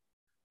Gluckman.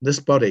 This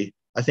body,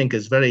 I think,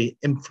 is very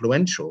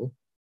influential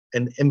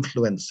in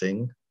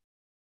influencing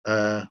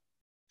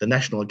the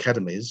national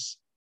academies,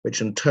 which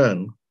in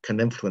turn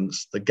can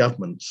influence the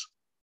governments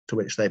to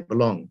which they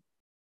belong.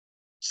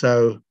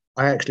 So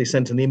I actually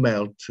sent an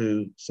email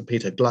to Sir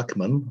Peter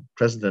Gluckman,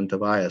 president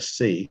of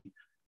ISC,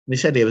 and he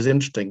said he was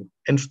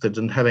interested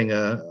in having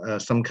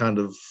some kind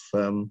of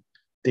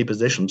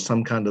deposition,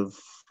 some kind of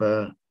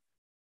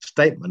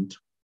statement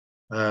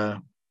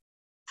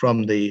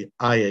from the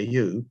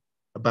IAU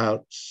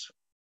about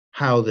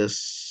how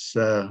this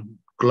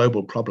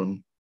global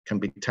problem can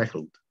be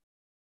tackled.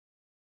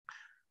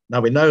 Now,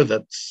 we know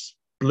that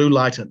blue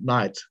light at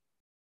night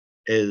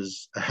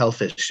is a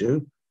health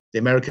issue. The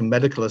American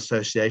Medical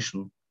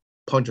Association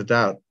pointed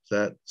out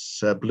that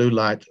blue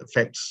light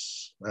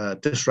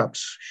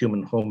disrupts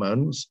human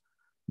hormones.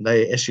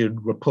 They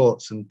issued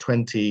reports in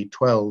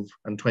 2012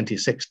 and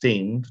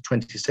 2016,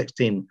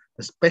 2016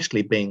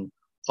 especially being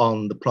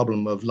on the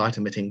problem of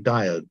light-emitting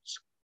diodes.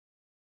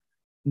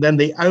 Then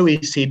the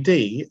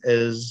OECD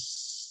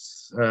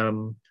is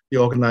the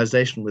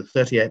organization with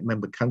 38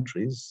 member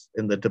countries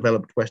in the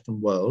developed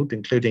Western world,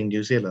 including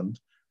New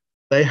Zealand.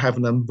 They have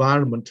an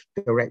environment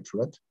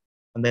directorate,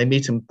 and they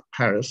meet in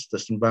Paris,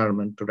 this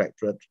environment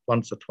directorate,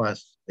 once or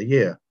twice a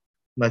year.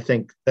 And I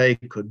think they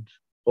could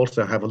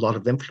also have a lot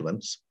of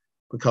influence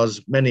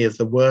because many of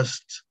the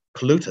worst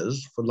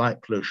polluters for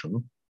light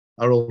pollution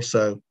are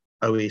also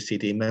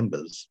OECD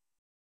members.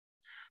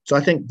 So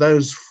I think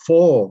those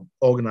four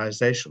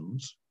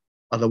organizations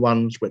are the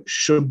ones which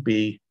should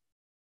be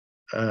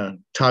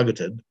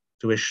targeted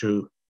to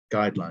issue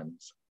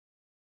guidelines.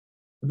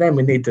 Then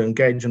we need to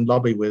engage and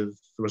lobby with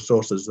the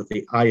resources of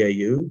the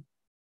IAU,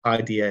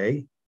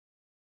 IDA,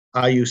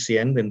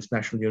 IUCN, the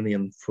International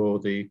Union for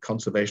the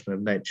Conservation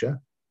of Nature,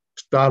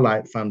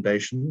 Starlight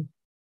Foundation.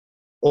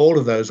 All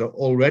of those are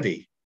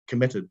already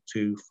committed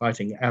to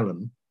fighting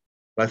Allen.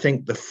 But I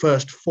think the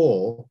first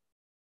four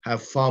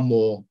have far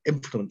more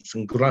influence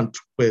and grunt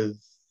with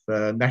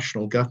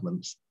national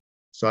governments.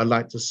 So I'd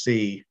like to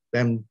see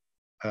them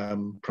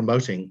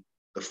promoting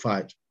the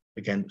fight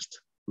against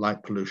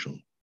light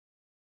pollution.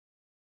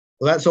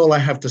 Well, that's all I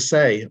have to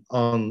say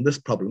on this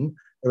problem.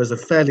 It was a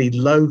fairly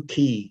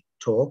low-key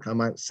talk, I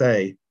might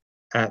say,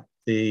 at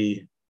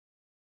the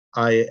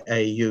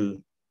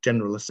IAU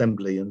General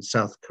Assembly in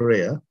South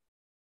Korea.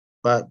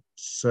 But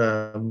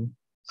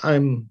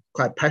I'm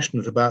quite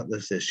passionate about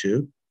this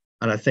issue,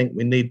 and I think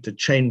we need to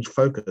change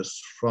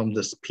focus from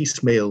this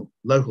piecemeal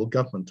local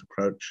government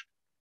approach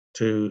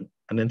to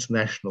an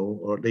international,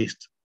 or at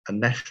least a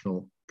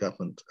national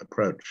government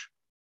approach,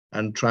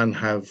 and try and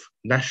have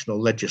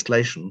national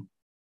legislation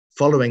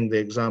following the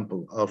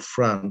example of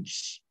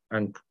France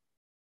and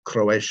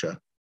Croatia,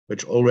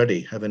 which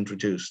already have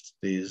introduced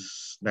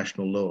these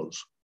national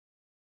laws.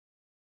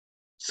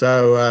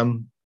 So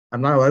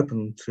I'm now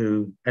open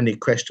to any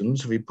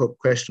questions. We put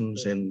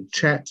questions in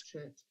chat.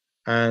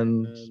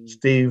 And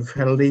Steve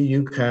Henley,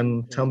 you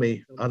can tell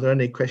me, are there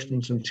any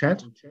questions in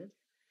chat?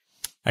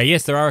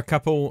 Yes, there are a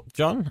couple,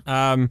 John.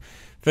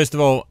 First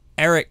of all,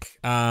 Eric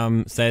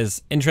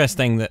says,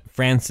 interesting that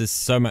France is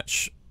so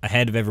much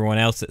ahead of everyone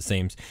else, it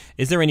seems.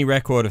 Is there any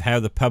record of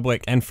how the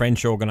public and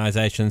French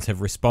organizations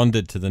have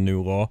responded to the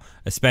new law,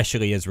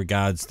 especially as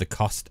regards the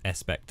cost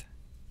aspect?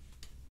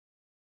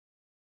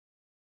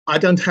 I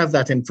don't have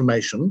that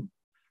information.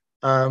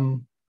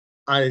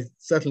 I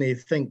certainly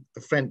think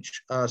the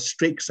French are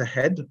streaks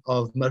ahead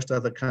of most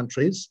other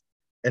countries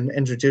in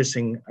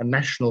introducing a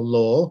national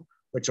law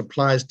which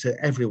applies to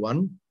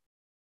everyone.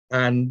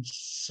 And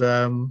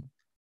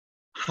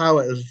how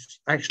it is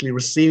actually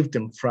received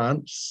in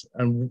France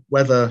and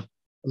whether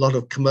a lot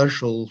of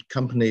commercial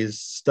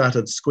companies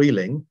started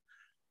squealing.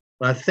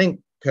 I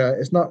think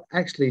it's not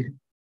actually,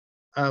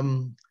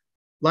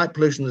 light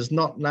pollution is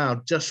not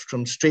now just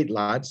from street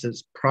lights,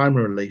 it's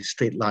primarily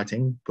street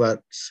lighting,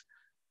 but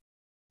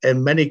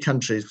in many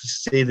countries, we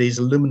see these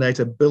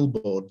illuminated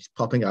billboards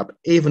popping up.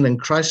 Even in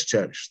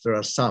Christchurch, there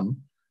are some,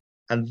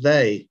 and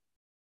they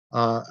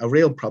are a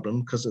real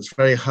problem because it's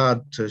very hard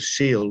to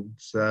shield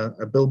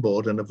a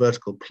billboard in a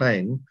vertical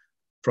plane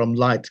from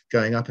light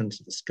going up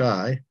into the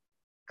sky.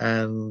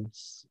 And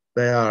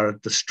they are a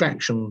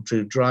distraction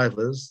to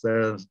drivers.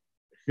 They're a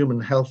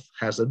human health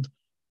hazard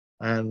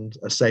and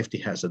a safety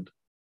hazard,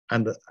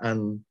 and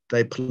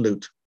they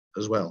pollute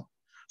as well.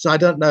 So I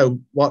don't know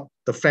what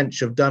the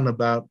French have done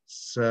about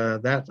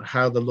that,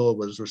 how the law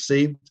was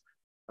received.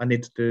 I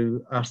need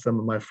to ask some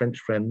of my French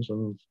friends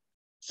and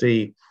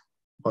see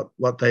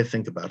what they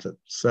think about it.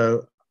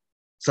 So,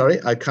 sorry,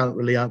 I can't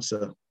really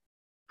answer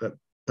that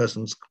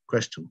person's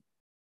question.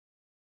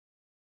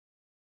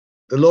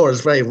 The law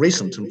is very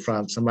recent in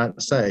France, I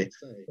might say.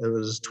 It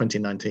was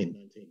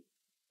 2019.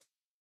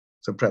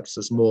 So perhaps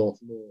there's more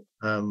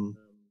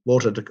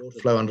water to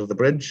flow under the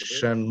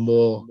bridge and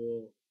more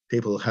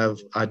people have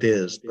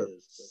ideas, but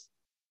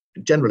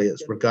generally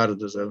it's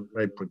regarded as a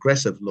very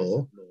progressive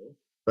law.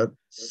 But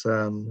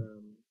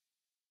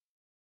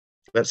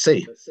let's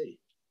see.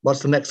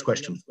 What's the next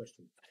question?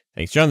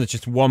 Thanks, John. There's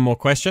just one more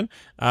question,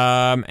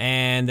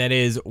 and that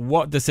is,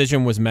 what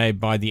decision was made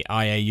by the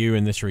IAU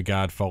in this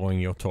regard following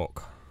your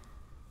talk?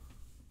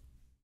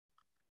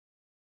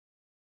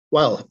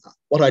 Well,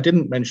 what I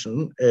didn't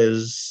mention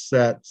is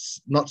that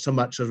not so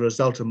much as a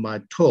result of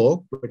my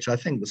talk, which I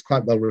think was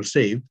quite well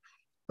received,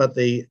 but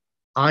the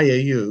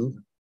IAU,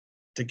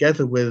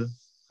 together with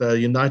the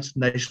United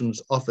Nations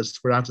Office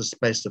for Outer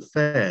Space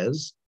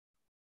Affairs,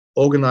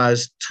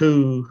 organized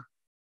two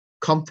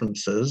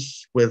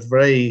conferences with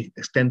very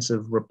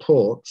extensive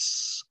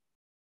reports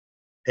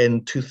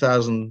in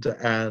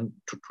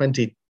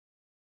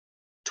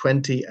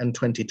 2020 and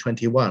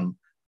 2021.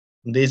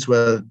 And these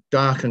were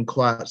dark and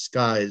quiet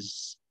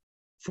skies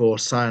for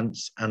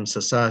science and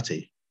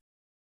society.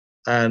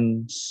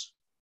 And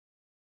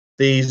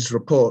these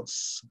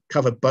reports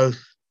covered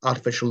both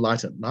artificial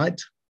light at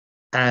night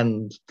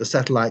and the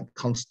satellite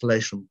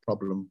constellation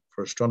problem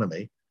for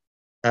astronomy.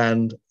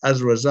 And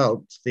as a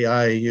result, the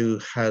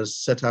IAU has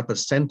set up a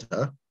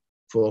center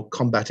for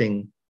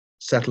combating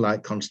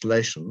satellite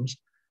constellations.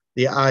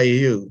 The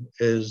IAU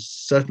is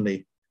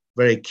certainly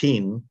very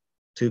keen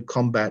to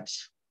combat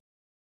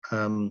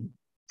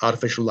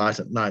artificial light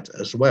at night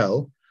as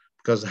well,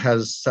 because it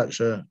has such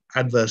an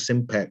adverse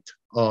impact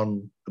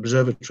on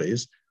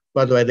observatories.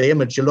 By the way, the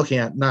image you're looking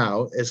at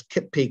now is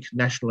Kitt Peak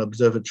National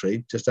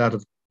Observatory, just out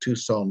of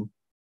Tucson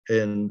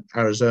in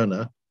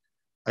Arizona.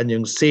 And you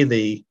can see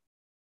the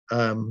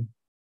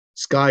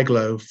sky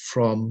glow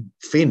from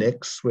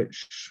Phoenix,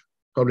 which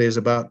probably is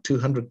about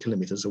 200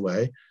 kilometers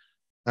away,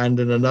 and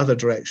in another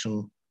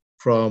direction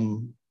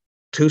from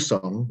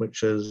Tucson,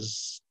 which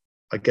is,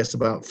 I guess,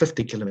 about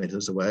 50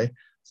 kilometers away.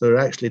 So there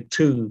are actually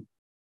two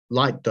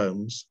light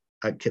domes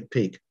at Kitt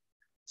Peak.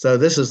 So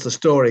this is the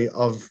story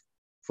of,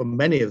 for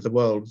many of the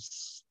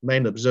world's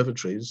main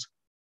observatories.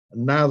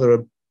 And now there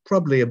are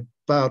probably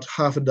about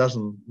half a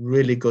dozen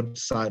really good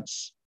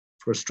sites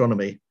for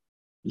astronomy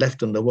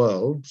left in the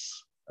world.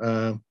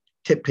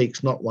 Tip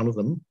Peak's not one of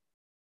them.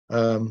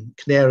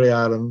 Canary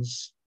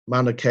Islands,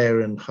 Mauna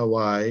Kea in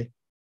Hawaii,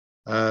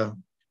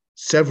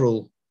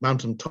 several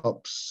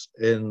mountaintops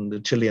in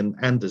the Chilean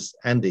Andes,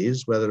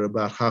 where there are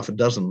about half a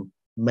dozen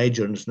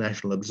major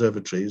international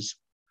observatories.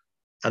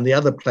 And the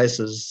other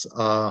places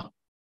are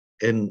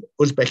in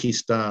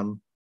Uzbekistan,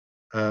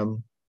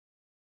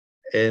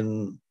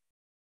 in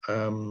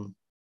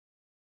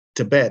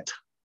Tibet,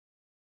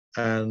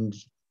 and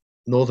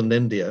northern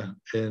India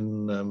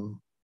in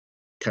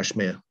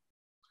Kashmir.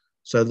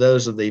 So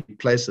those are the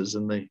places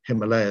in the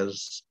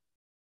Himalayas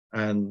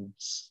and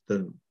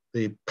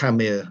the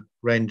Pamir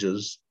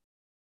ranges,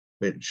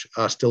 which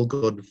are still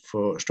good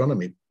for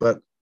astronomy. But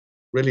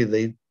really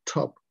the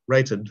top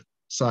rated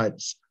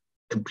sites,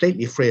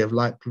 completely free of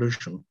light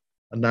pollution,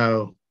 are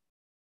now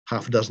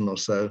half a dozen or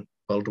so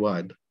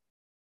worldwide.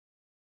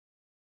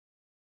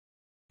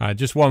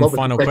 Just one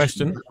final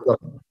question.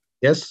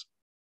 Yes?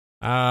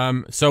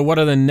 So what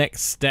are the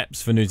next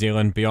steps for New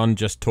Zealand beyond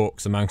just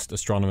talks amongst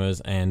astronomers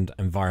and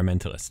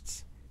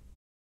environmentalists?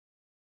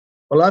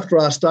 Well, after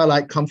our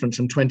Starlight Conference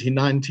in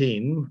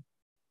 2019,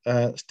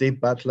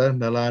 Steve Butler,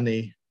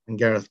 Nalani, and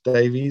Gareth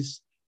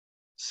Davies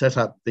set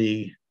up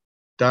the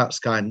Dark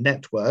Sky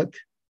Network,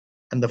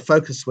 and the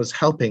focus was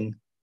helping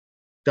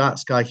dark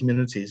sky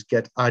communities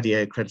get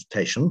IDA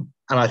accreditation.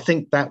 And I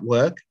think that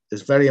work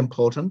is very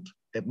important.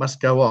 It must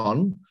go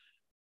on,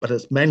 but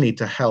it's mainly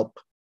to help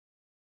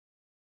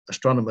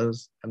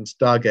astronomers and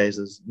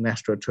stargazers and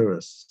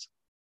astrotourists.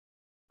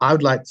 I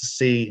would like to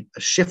see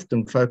a shift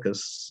in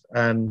focus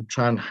and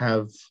try and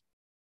have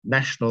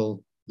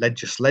national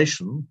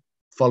legislation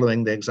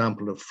following the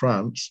example of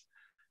France.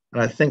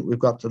 And I think we've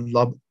got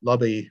to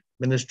lobby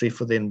Ministry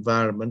for the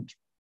Environment,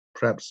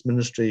 perhaps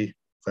Ministry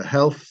for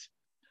Health,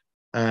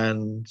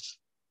 and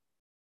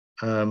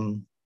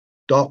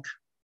DOC,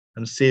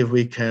 and see if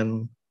we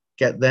can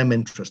get them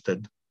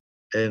interested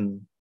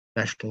in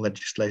national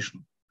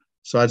legislation.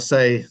 So I'd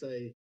say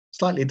a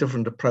slightly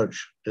different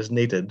approach is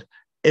needed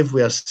if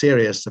we are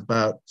serious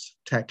about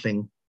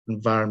tackling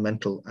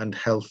environmental and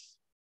health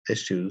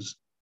issues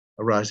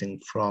arising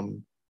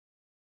from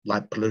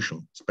light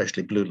pollution,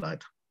 especially blue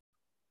light.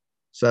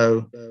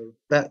 So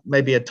that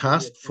may be a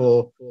task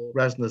for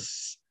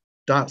RASNA's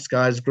Dark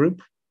Skies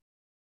group,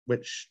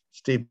 which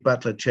Steve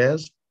Butler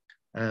chairs.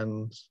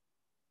 And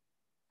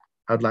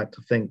I'd like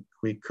to think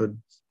we could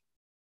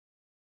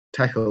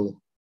tackle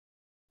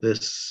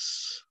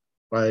this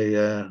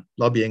by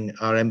lobbying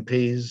our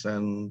MPs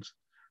and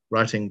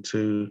writing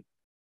to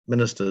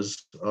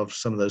ministers of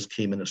some of those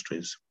key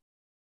ministries.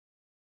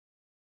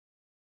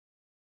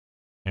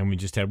 And we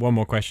just had one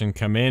more question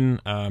come in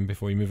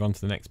before we move on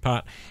to the next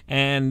part.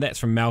 And that's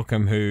from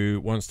Malcolm, who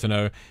wants to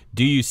know,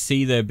 do you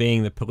see there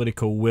being the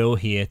political will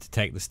here to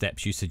take the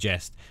steps you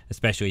suggest,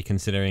 especially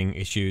considering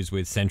issues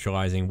with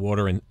centralizing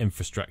water and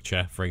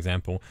infrastructure, for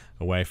example,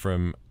 away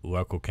from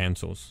local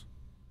councils?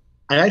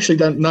 I actually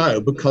don't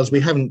know, because we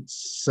haven't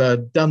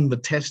done the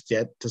test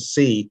yet to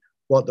see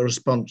what the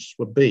response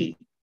would be.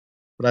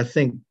 But I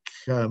think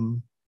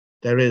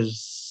there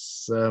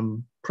is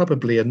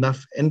probably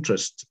enough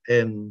interest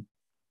in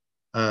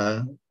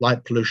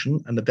light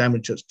pollution and the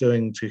damage it's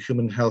doing to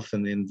human health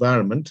and the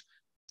environment.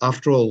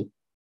 After all,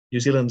 New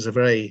Zealand is a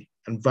very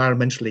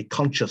environmentally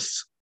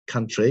conscious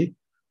country,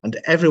 and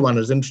everyone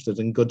is interested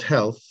in good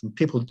health, and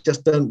people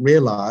just don't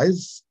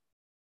realize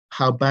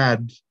how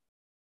bad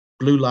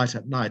blue light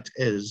at night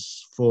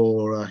is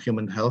for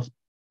human health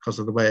because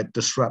of the way it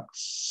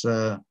disrupts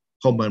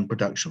hormone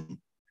production.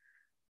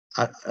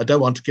 I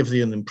don't want to give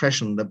you an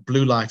impression that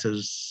blue light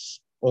is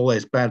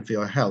always bad for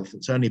your health.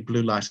 It's only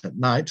blue light at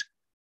night.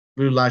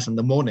 Blue light in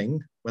the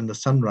morning when the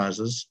sun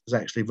rises is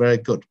actually very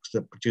good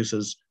because it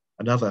produces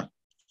another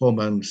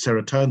hormone,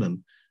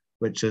 serotonin,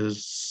 which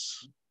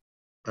is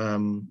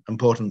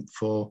important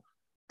for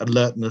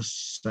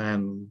alertness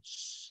and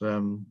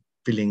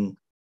feeling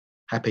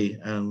happy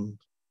and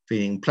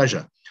feeling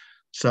pleasure.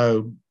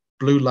 So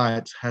blue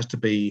light has to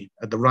be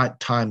at the right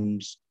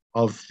times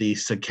of the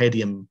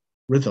circadian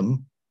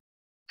rhythm.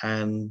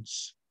 And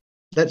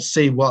let's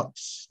see what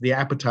the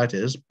appetite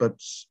is.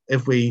 But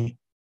if we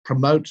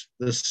promote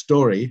this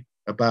story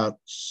about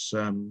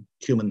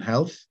human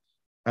health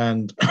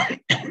and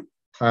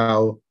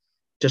how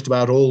just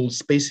about all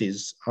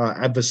species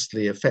are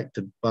adversely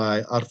affected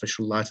by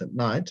artificial light at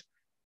night,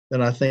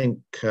 then I think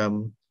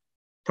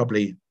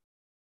probably,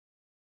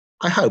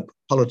 I hope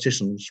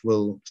politicians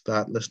will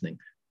start listening.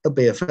 It'll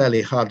be a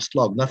fairly hard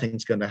slog.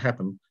 Nothing's going to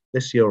happen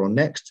this year or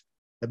next.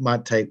 It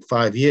might take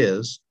 5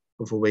 years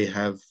before we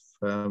have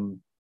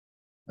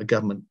a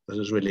government that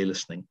is really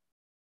listening.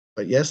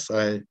 But yes,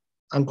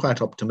 I'm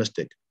quite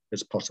optimistic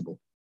it's possible.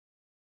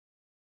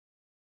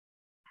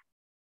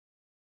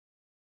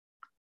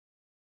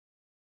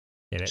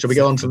 Yeah, shall we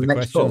go on to the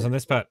next questions on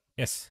this part?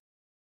 Yes.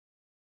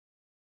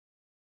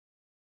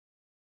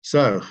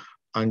 So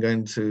I'm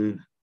going to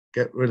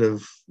get rid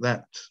of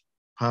that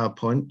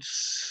PowerPoint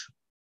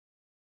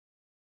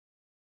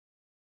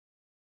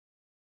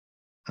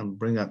and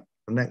bring up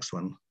the next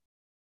one.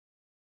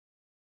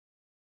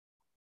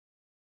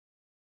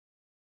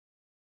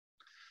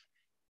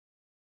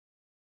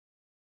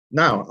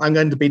 Now, I'm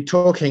going to be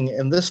talking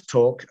in this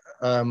talk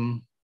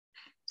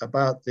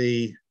about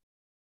the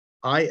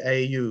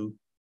IAU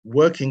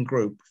Working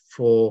Group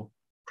for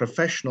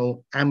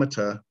Professional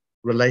Amateur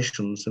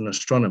Relations in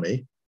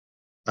Astronomy.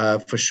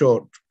 For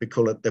short, we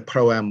call it the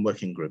PROAM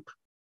Working Group.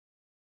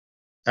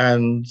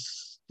 And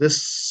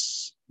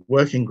this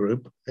working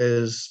group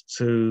is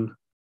to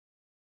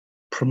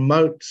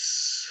promote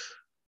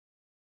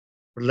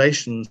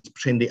relations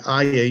between the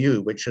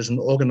IAU, which is an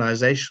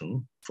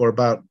organization for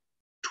about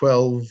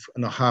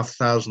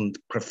 12,500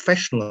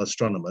 professional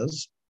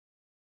astronomers,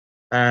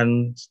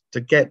 and to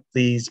get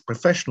these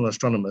professional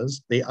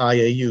astronomers, the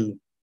IAU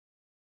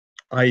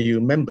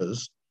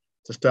members,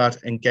 to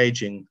start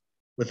engaging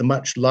with a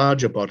much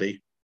larger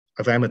body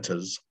of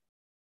amateurs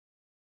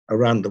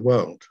around the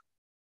world,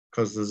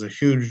 because there's a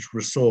huge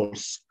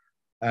resource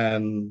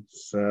and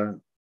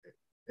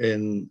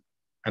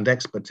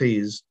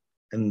expertise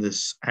in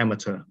this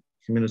amateur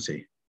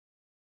community.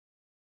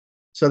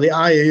 So the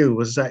IAU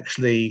was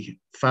actually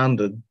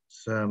founded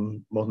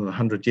more than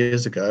 100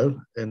 years ago,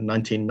 in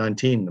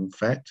 1919, in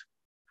fact.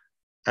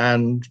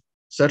 And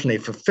certainly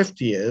for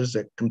 50 years,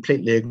 it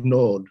completely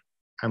ignored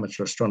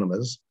amateur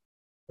astronomers.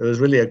 It was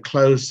really a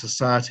closed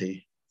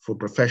society for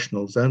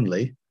professionals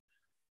only.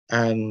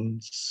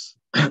 And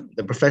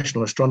the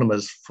professional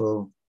astronomers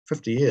for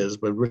 50 years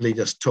were really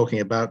just talking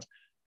about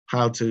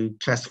how to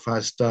classify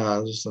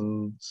stars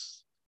and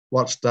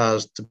what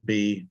stars to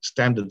be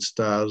standard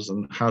stars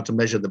and how to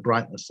measure the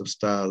brightness of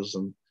stars.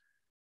 And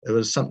it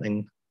was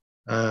something,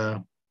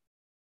 a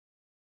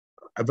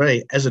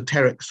very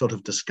esoteric sort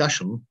of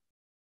discussion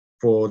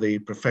for the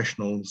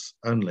professionals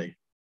only.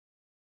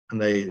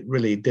 And they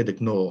really did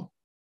ignore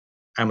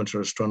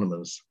amateur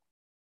astronomers.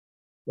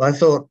 Well, I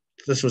thought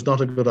this was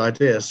not a good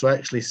idea, so I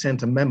actually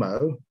sent a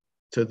memo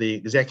to the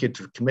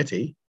executive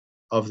committee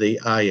of the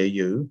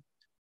IAU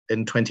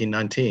in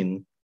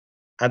 2019.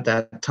 At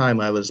that time,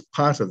 I was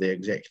part of the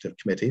executive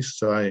committee,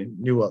 so I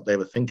knew what they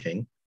were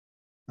thinking.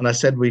 And I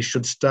said we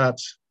should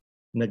start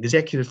an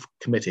executive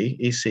committee,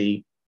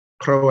 EC,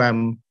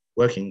 PROAM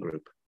working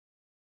group.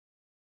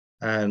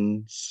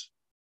 And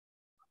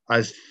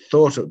I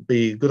thought it would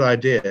be a good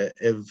idea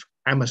if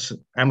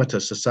amateur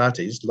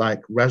societies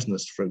like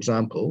RASNUS, for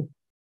example,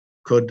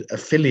 could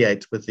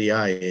affiliate with the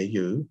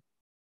IAU.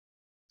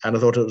 And I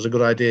thought it was a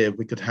good idea if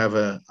we could have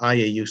an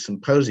IAU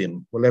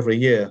symposium. Well, every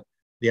year,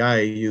 the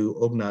IAU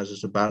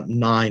organizes about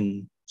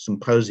 9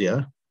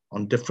 symposia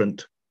on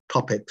different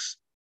topics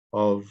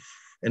of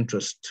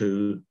interest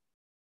to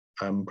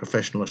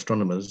professional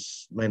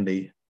astronomers,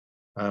 mainly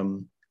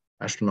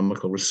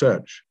astronomical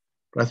research.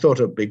 But I thought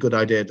it would be a good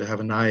idea to have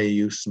an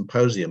IAU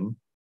symposium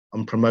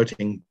on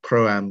promoting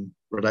PROAM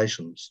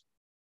relations.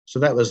 So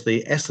that was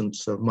the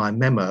essence of my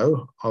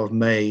memo of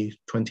May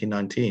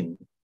 2019.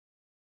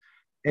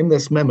 In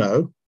this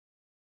memo,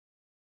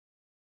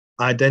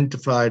 I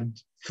identified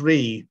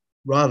 3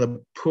 rather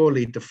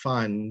poorly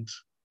defined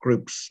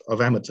groups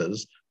of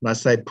amateurs. And I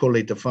say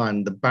poorly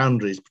defined, the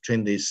boundaries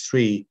between these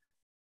 3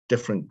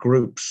 different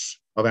groups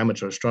of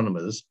amateur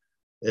astronomers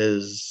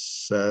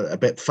is a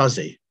bit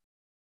fuzzy.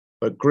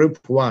 But group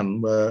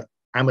 1 were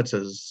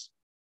amateurs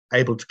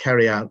able to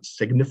carry out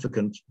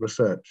significant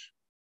research.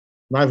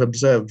 And I've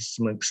observed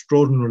some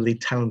extraordinarily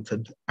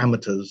talented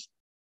amateurs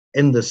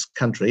in this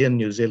country, in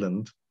New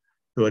Zealand,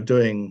 who are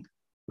doing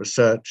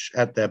research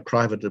at their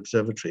private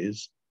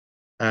observatories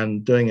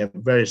and doing it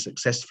very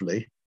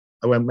successfully.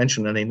 I won't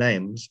mention any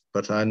names,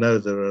 but I know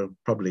there are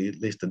probably at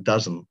least a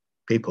dozen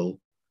people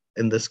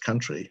in this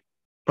country,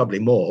 probably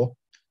more,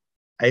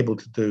 able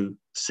to do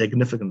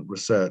significant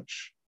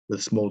research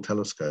with small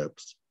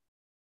telescopes.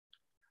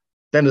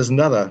 Then there's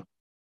another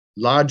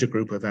larger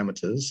group of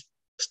amateurs,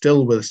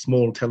 still with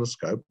small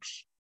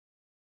telescopes,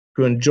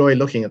 who enjoy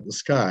looking at the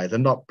sky. They're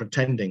not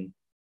pretending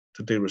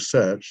to do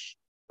research,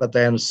 but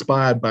they're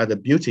inspired by the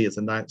beauty of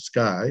the night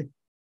sky.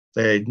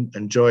 They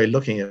enjoy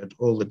looking at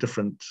all the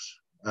different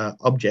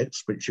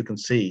objects which you can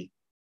see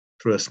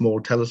through a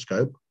small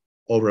telescope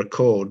or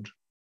record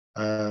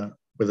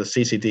with a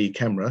CCD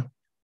camera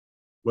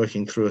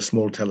working through a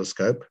small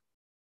telescope.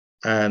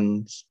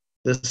 And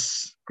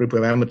this group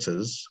of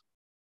amateurs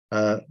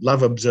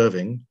love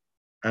observing,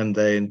 and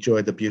they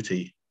enjoy the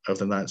beauty of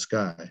the night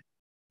sky.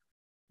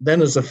 Then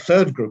there's a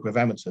third group of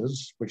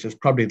amateurs, which is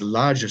probably the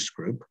largest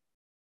group.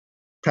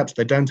 Perhaps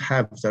they don't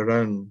have their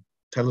own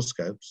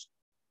telescopes,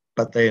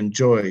 but they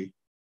enjoy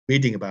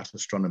reading about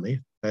astronomy.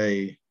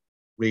 They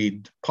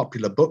read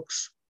popular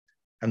books,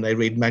 and they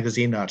read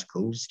magazine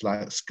articles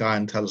like Sky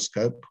and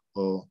Telescope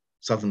or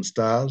Southern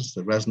Stars,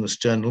 the RASNUS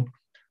Journal,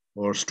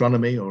 or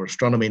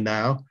Astronomy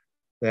Now.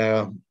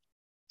 They're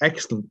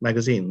excellent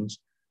magazines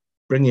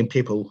bringing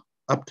people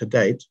up to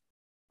date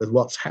with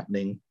what's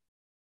happening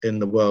in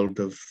the world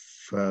of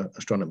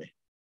astronomy.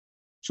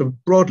 So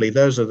broadly,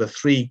 those are the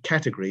 3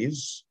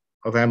 categories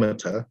of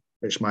amateur,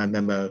 which my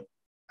memo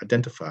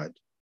identified.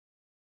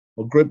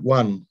 Well, Group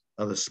 1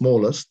 are the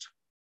smallest,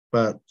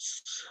 but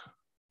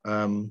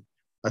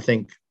I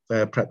think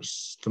they're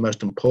perhaps the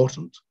most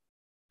important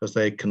because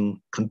they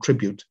can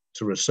contribute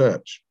to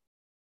research.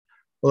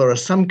 Well, there are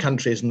some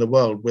countries in the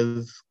world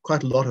with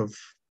quite a lot of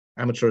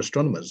amateur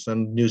astronomers,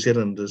 and New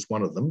Zealand is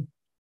one of them.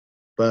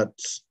 But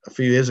a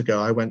few years ago,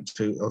 I went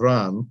to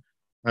Iran.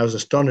 I was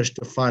astonished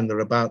to find there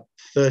are about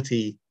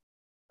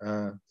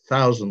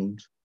 30,000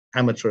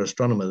 amateur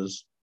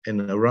astronomers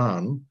in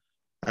Iran,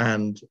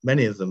 and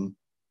many of them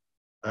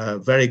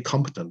very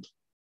competent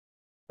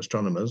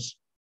astronomers.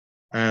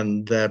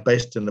 And they're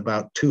based in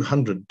about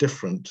 200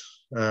 different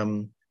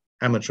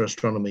amateur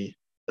astronomy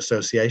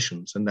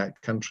associations in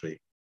that country.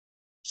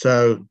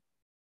 So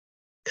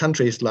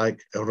countries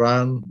like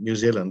Iran, New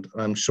Zealand,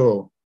 and I'm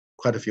sure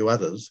quite a few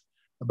others,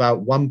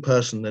 about one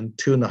person in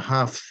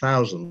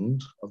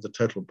 2,500 of the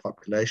total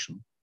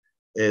population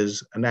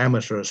is an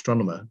amateur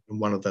astronomer in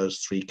one of those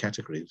three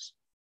categories.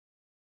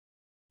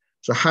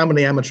 So how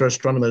many amateur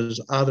astronomers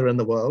are there in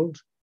the world?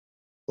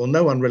 Well,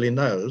 no one really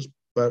knows,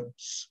 but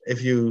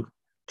if you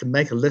can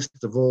make a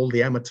list of all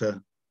the amateur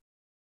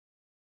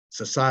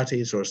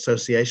societies or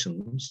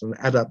associations and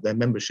add up their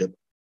membership,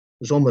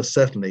 there's almost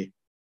certainly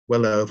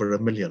well over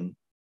 1 million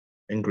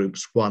in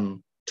groups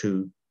 1,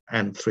 2,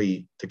 and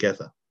 3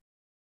 together.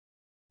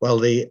 Well,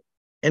 the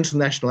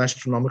International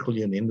Astronomical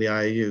Union, the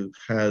IAU,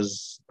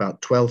 has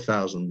about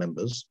 12,000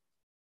 members.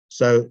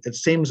 So it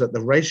seems that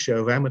the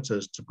ratio of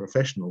amateurs to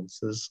professionals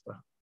is at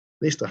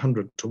least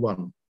 100 to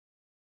 1.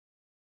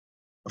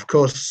 Of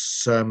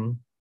course,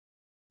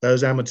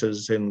 those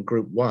amateurs in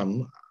Group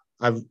 1,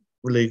 I'm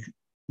really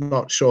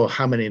not sure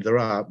how many there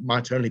are,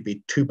 might only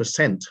be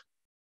 2%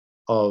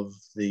 of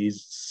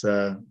these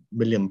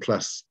million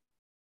plus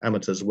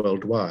amateurs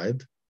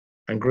worldwide.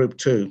 And Group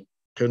 2,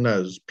 who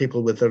knows,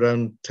 people with their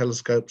own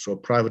telescopes or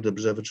private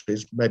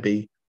observatories,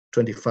 maybe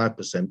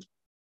 25%,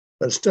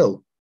 but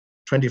still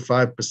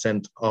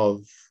 25%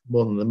 of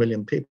more than 1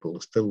 million people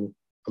is still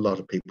a lot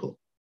of people.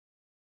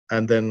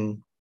 And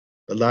then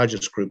the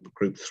largest group,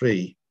 Group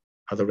 3,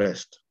 are the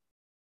rest.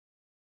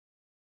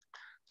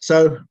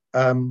 So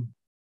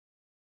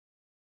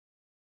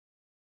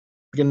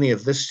beginning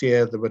of this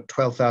year, there were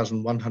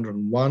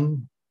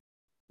 12,101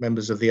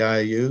 members of the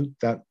IAU.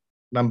 That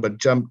number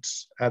jumped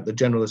at the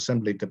General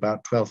Assembly to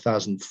about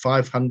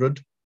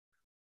 12,500.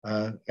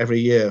 Every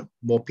year,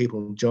 more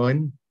people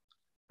join.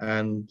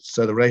 And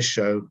so the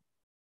ratio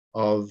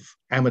of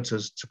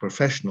amateurs to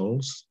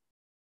professionals,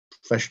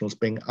 professionals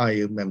being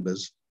IAU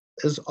members,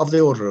 is of the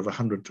order of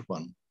 100 to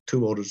 1,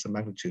 2 orders of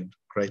magnitude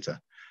greater.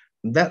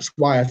 And that's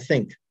why I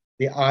think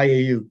the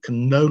IAU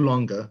can no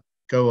longer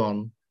go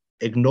on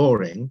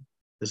ignoring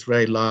this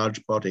very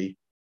large body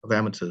of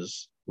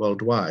amateurs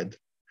worldwide.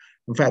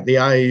 In fact, the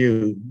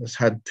IAU has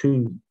had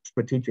 2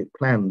 strategic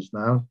plans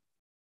now,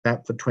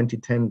 that for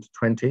 2010 to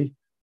 20,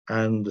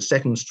 and the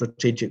second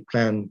strategic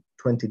plan,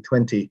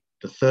 2020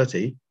 to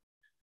 30.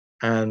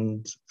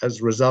 And as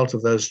a result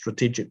of those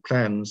strategic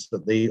plans,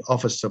 that the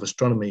Office of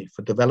Astronomy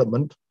for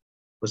Development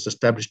was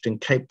established in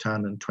Cape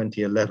Town in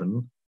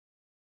 2011,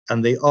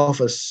 and the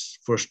Office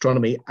for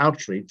Astronomy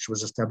Outreach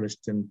was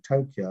established in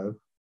Tokyo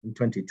in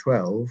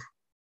 2012,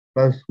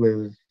 both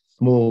with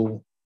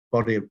small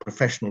body of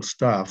professional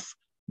staff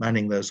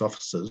manning those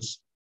offices.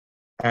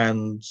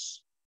 And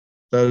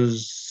the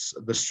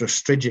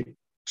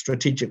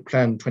strategic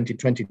plan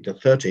 2020 to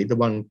 30, the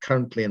one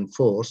currently in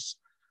force,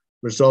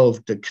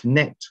 resolved to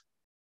connect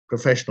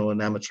professional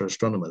and amateur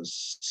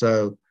astronomers.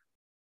 So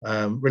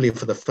really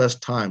for the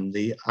first time,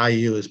 the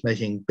IAU is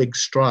making big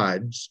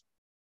strides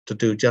to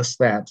do just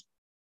that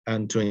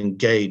and to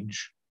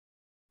engage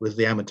with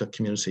the amateur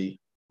community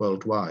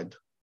worldwide.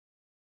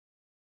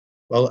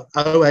 Well,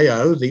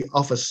 OAO, the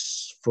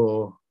Office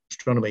for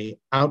Astronomy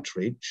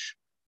Outreach,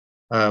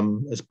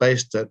 is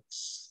based at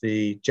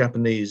the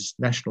Japanese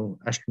National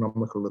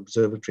Astronomical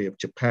Observatory of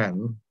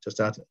Japan, just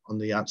out on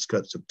the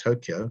outskirts of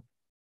Tokyo.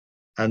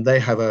 And they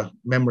have a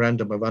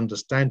memorandum of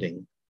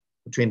understanding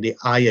between the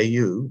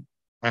IAU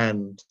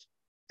and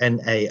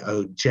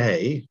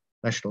NAOJ,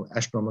 National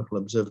Astronomical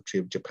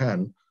Observatory of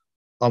Japan,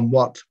 on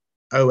what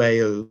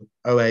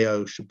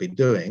OAO should be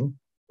doing.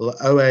 Well,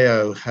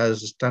 OAO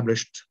has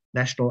established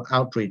national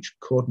outreach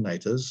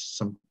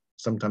coordinators,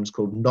 sometimes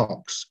called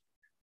NOCs,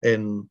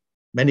 in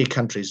many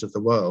countries of the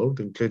world,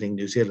 including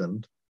New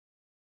Zealand.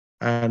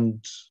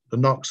 And the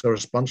NOCs are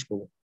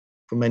responsible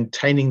for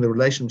maintaining the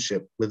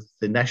relationship with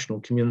the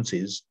national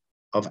communities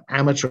of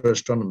amateur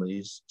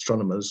astronomers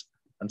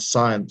and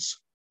science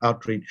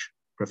outreach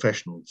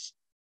professionals.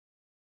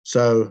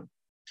 So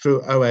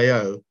through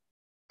OAO,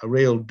 a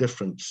real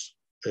difference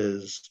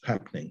is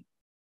happening.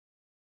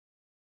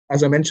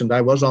 As I mentioned,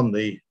 I was on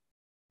the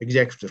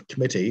executive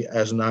committee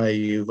as an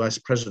IAU vice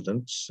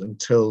president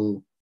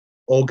until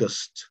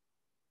August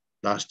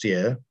last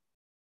year.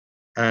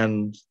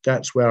 And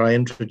that's where I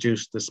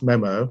introduced this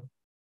memo,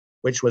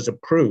 which was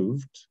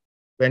approved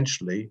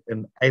eventually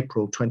in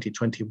April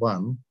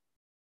 2021.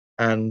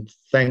 And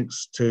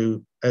thanks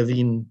to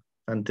Irvine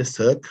van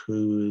Dyskerk,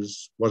 who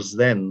was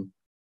then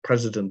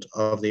president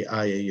of the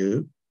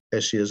IAU.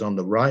 There she is on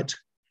the right.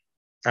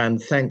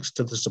 And thanks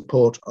to the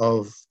support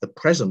of the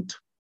present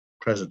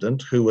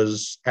president, who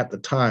was at the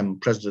time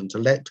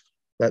president-elect,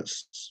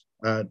 that's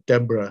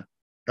Deborah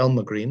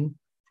Elmergreen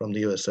from the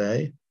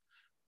USA.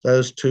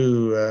 Those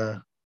two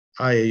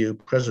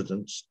IAU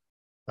presidents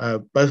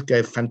both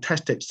gave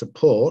fantastic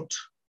support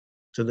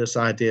to this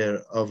idea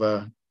of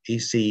a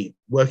EC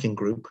working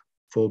group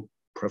for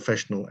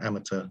professional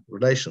amateur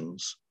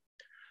relations.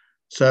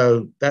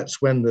 So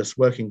that's when this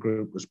working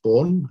group was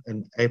born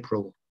in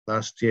April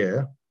last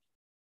year.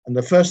 And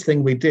the first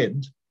thing we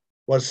did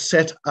was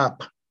set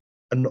up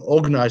an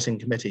organizing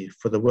committee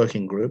for the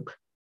working group.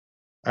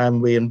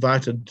 And we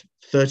invited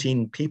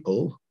 13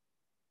 people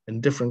in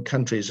different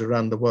countries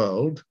around the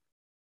world,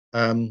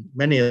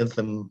 many of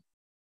them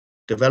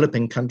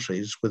developing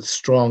countries with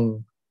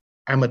strong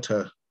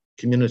amateur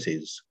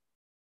communities.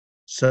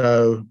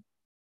 So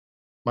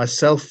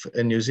myself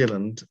in New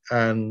Zealand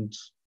and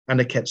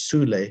Aniket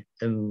Sule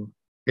in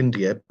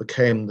India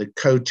became the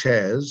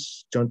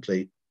co-chairs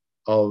jointly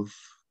of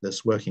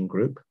this working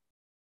group.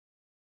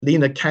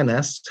 Lina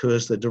Canast, who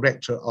is the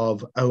director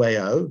of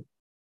OAO,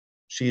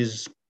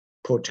 she's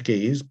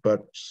Portuguese,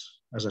 but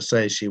as I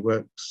say, she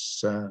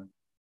works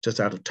just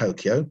out of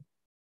Tokyo.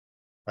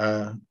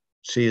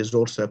 She is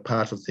also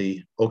part of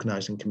the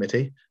organizing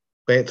committee.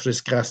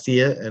 Beatriz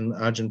Garcia in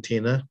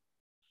Argentina.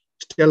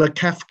 Stella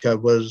Kafka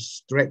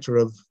was director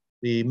of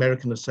the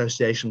American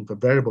Association for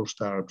Variable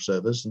Star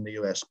Observers in the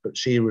US, but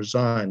she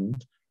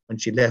resigned when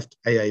she left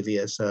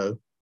AAVSO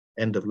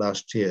end of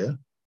last year.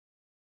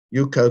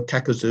 Yuko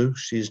Kakuzu,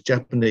 she's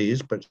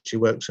Japanese, but she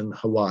works in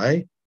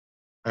Hawaii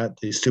at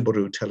the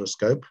Subaru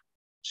telescope.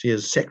 She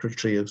is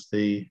secretary of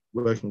the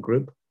working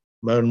group.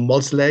 Mohan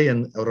Mosley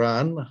in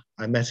Iran,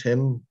 I met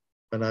him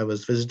when I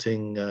was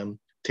visiting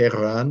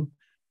Tehran.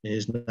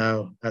 He's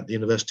now at the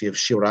University of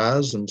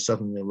Shiraz in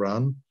southern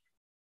Iran.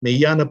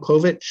 Mijana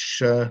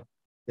Povic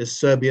is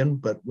Serbian,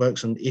 but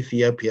works in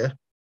Ethiopia.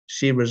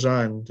 She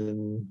resigned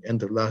in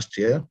end of last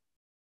year.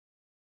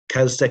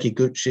 Kaz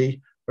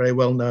Sekiguchi, very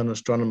well-known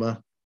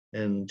astronomer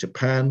in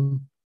Japan.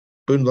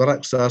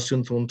 Bunlaraksa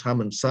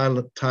Sunthorntam in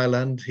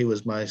Thailand. He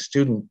was my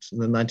student in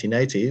the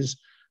 1980s,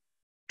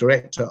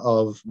 director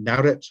of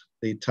NARIT,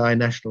 the Thai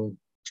National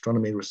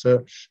Astronomy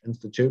Research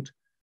Institute.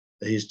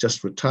 He's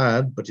just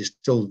retired, but he's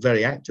still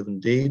very active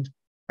indeed.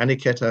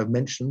 Aniket, I've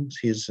mentioned,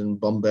 he's in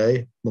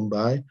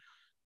Mumbai.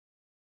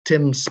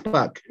 Tim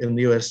Spuck in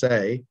the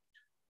USA,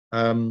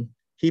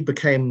 he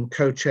became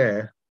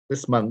co-chair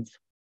this month,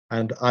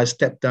 and I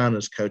stepped down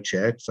as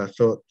co-chair because I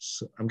thought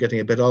I'm getting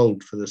a bit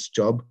old for this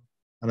job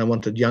and I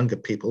wanted younger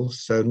people.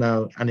 So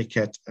now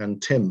Aniket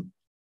and Tim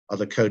are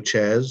the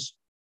co-chairs.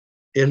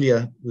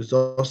 Ilya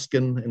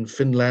Uzoskin in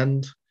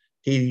Finland,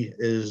 he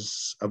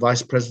is a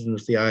vice president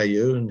of the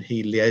IAU and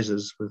he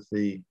liaises with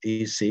the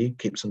EC,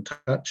 keeps in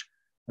touch.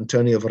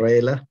 Antonio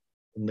Varela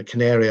in the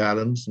Canary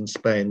Islands in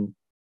Spain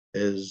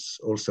is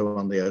also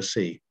on the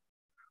OC.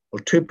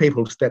 Well, two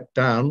people stepped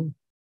down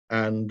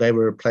and they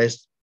were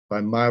replaced by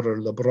Myra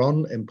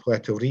Lebron in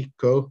Puerto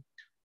Rico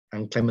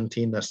and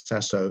Clementina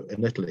Sasso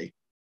in Italy.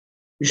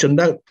 You should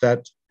note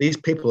that these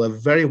people are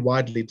very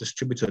widely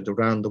distributed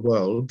around the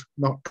world,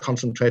 not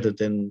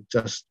concentrated in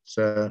just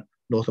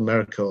North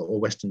America or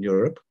Western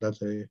Europe, that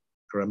there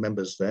are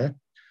members there.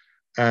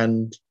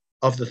 And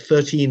of the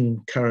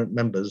 13 current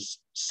members,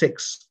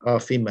 6 are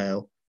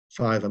female,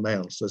 5 are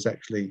male. So there's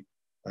actually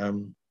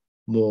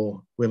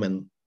more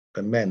women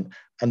than men.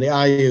 And the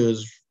IAU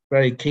is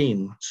very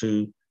keen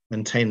to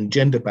maintain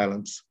gender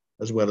balance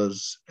as well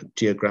as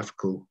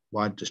geographical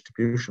wide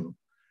distribution.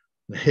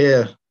 And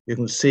here you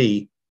can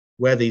see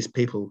where these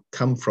people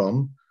come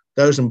from.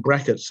 Those in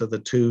brackets are the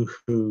two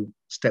who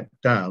stepped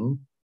down.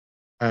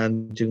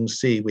 And you can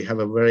see we have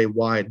a very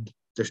wide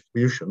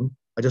distribution.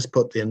 I just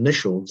put the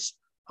initials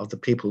of the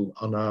people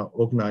on our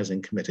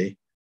organizing committee.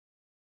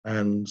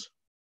 And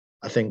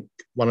I think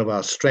one of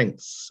our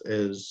strengths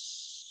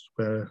is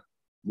we're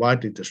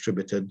widely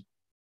distributed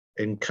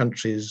in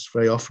countries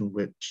very often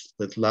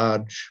with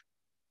large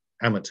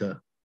amateur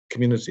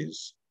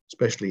communities,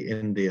 especially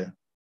India,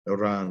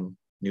 Iran,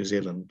 New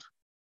Zealand,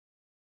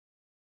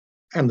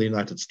 and the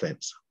United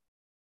States.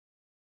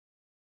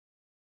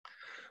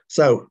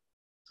 So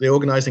the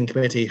organizing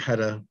committee had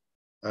a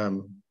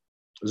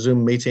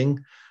Zoom meeting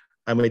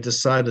and we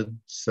decided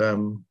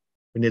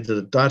we needed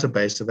a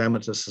database of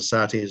amateur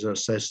societies or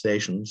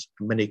associations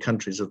in many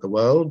countries of the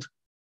world.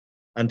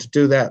 And to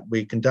do that,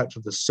 we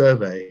conducted a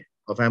survey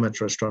of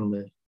amateur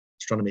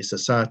astronomy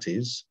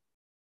societies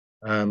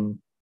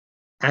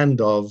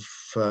and of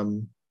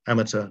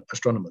amateur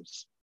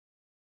astronomers.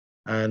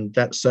 And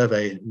that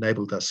survey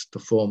enabled us to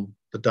form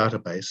the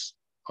database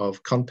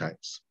of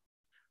contacts.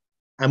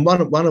 And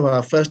one of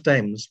our first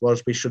aims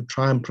was we should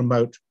try and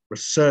promote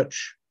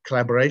research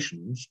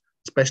collaborations,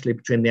 especially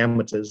between the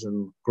amateurs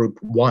and group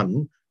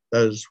 1,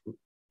 those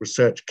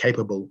research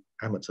capable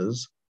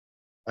amateurs.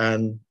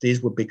 And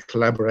these would be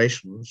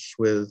collaborations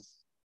with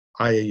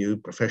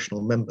IAU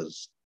professional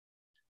members.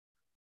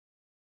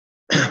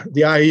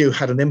 The IAU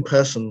had an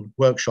in-person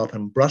workshop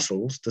in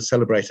Brussels to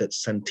celebrate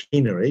its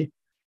centenary,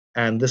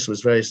 and this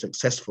was very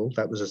successful.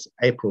 That was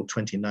April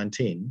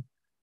 2019.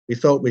 We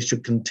thought we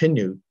should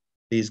continue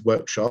these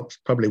workshops,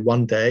 probably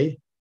one-day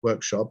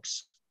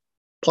workshops.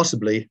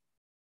 Possibly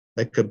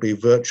they could be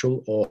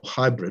virtual or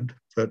hybrid,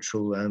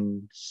 virtual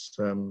and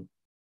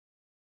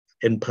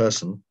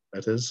in-person,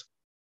 that is,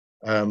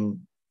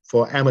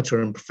 for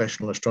amateur and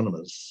professional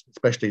astronomers,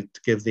 especially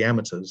to give the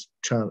amateurs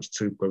a chance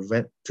to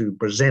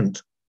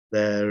present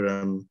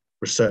their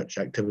research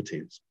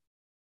activities.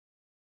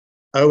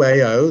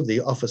 OAO,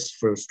 the Office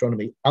for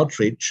Astronomy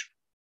Outreach,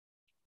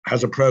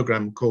 has a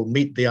program called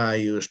Meet the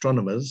IAU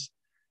Astronomers.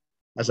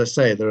 As I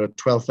say, there are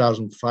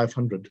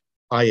 12,500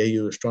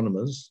 IAU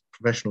astronomers,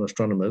 professional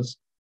astronomers.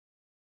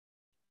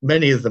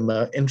 Many of them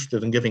are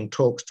interested in giving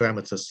talks to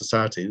amateur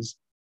societies.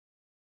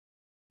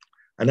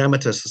 An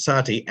amateur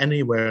society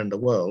anywhere in the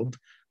world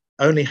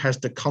only has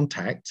to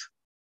contact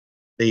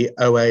the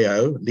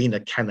OAO, Lina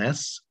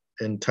Canes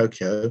in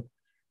Tokyo,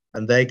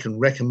 and they can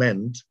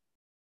recommend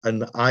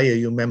an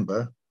IAU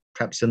member,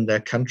 perhaps in their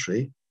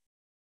country,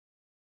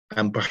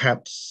 and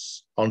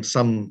perhaps on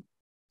some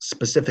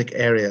specific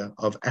area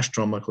of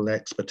astronomical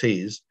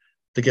expertise,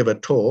 to give a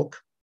talk,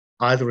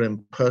 either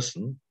in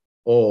person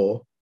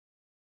or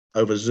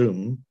over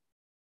Zoom,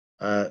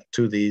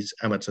 to these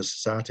amateur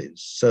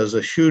societies. So there's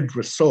a huge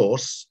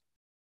resource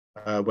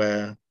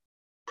where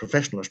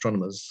professional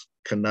astronomers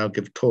can now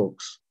give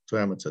talks to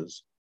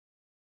amateurs.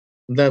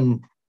 And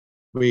then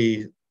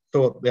we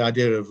thought the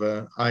idea of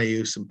an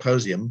IAU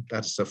symposium,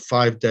 that's a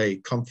 5-day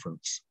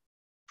conference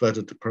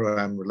devoted to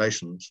pro-am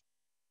relations,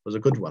 was a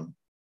good one.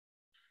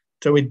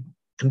 So we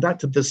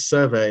conducted this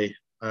survey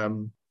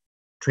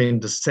between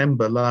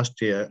December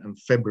last year and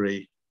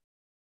February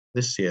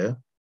this year.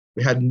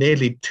 We had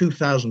nearly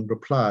 2,000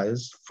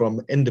 replies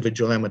from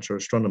individual amateur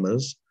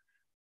astronomers.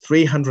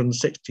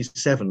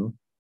 367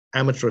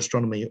 amateur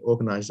astronomy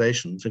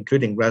organizations,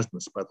 including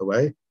RASMUS, by the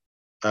way,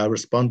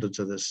 responded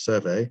to this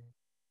survey.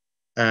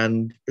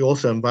 And we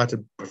also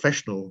invited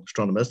professional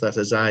astronomers, that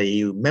is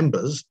IAU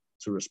members,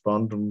 to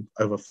respond, and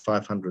over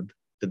 500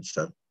 did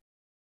so.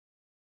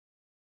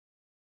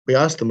 We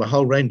asked them a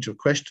whole range of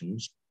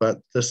questions, but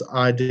this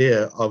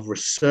idea of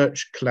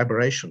research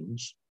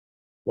collaborations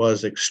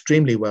was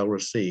extremely well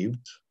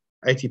received.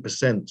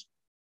 80%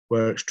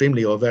 were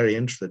extremely or very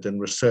interested in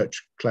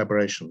research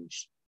collaborations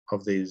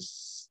of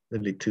these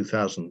nearly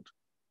 2,000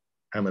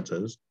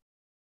 amateurs.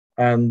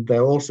 And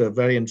they're also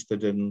very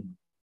interested in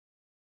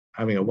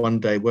having a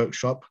one-day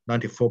workshop,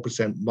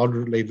 94%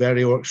 moderately,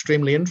 very, or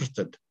extremely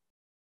interested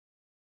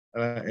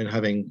in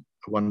having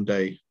a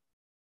one-day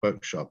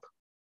workshop.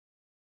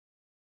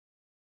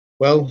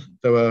 Well,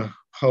 there were a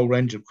whole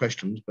range of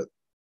questions, but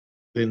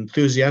the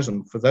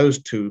enthusiasm for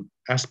those two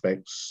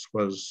aspects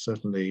was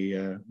certainly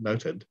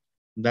noted.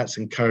 And that's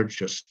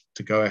encouraged us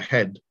to go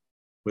ahead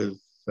with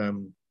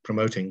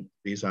promoting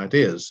these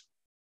ideas.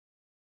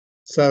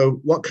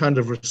 So what kind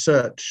of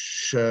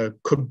research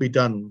could be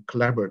done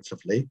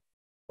collaboratively?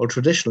 Well,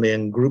 traditionally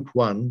in Group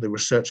 1, the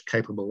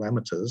research-capable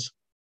amateurs,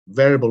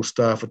 variable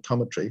star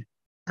photometry,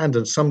 and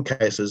in some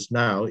cases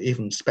now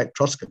even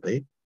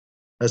spectroscopy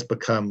has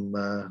become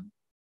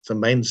the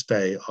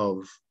mainstay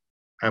of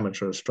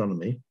amateur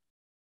astronomy.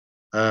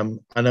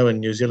 I know in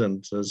New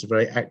Zealand there's a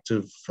very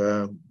active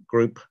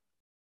group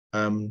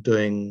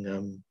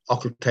doing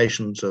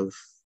occultations of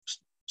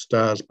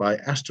stars by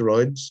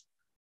asteroids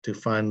to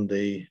find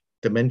the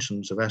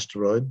dimensions of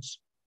asteroids.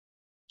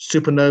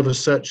 Supernova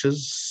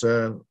searches,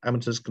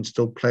 amateurs can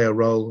still play a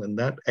role in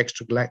that,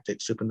 extragalactic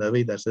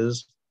supernovae, that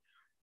is.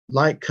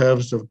 Light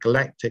curves of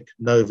galactic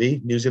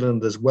novae, New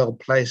Zealand is well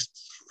placed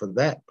for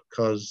that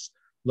because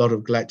a lot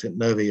of galactic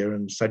novae are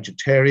in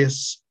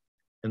Sagittarius,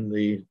 in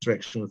the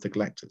direction of the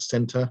galactic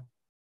center,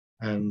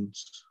 and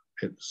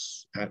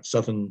it's at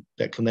southern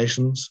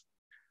declinations.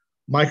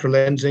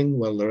 Microlensing,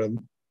 well, there are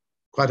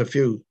quite a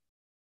few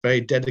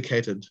very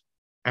dedicated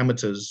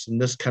amateurs in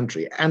this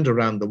country and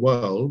around the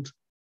world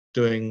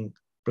doing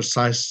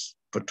precise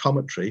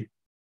photometry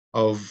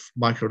of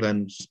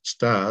microlens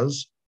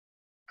stars.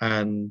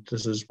 And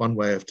this is one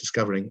way of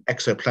discovering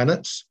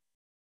exoplanets.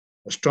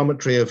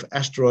 Astrometry of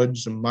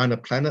asteroids and minor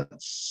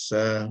planets,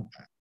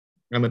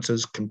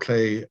 amateurs can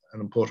play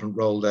an important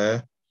role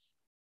there.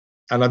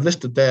 And I've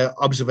listed there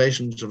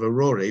observations of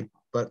aurorae,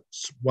 but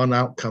one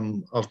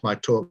outcome of my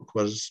talk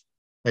was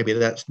maybe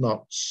that's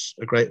not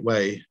a great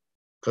way,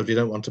 because we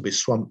don't want to be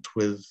swamped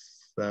with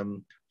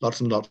lots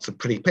and lots of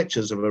pretty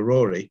pictures of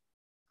aurorae.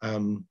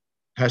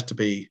 Has to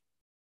be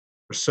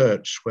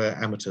research where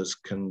amateurs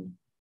can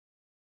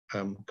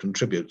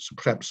contribute. So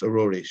perhaps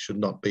aurorae should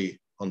not be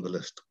on the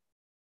list.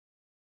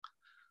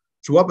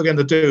 So what we're going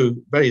to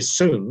do very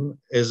soon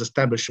is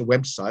establish a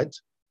website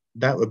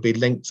that would be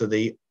linked to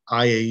the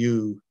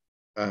IAU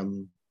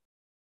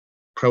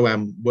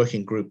Pro-Am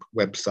Working Group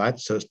website.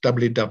 So it's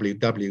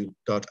www.iau.org.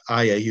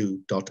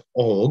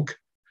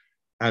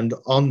 And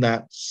on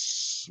that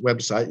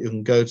website, you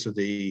can go to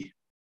the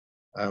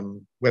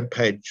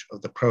webpage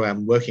of the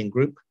Pro-Am Working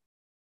Group.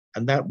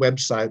 And that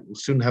website will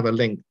soon have a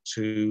link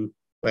to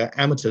where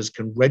amateurs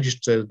can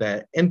register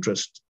their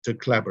interest to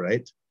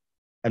collaborate,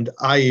 and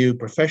IAU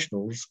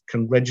professionals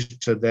can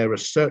register their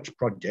research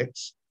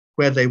projects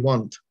where they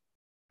want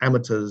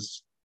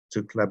amateurs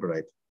to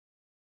collaborate.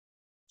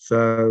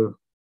 So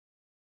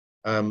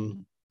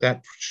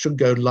that should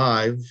go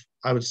live,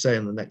 I would say,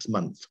 in the next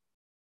month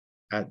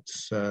at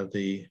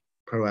the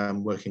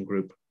Pro-Am Working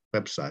Group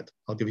website.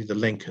 I'll give you the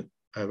link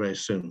very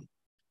soon.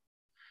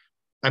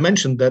 I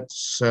mentioned that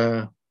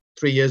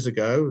 3 years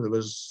ago, there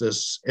was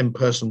this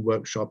in-person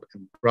workshop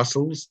in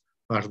Brussels,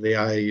 part of the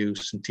IAU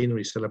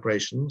centenary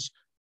celebrations,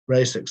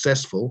 very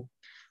successful.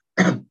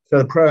 So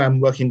the Pro-Am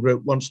Working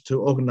Group wants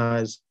to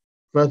organize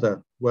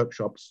further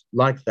workshops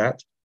like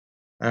that,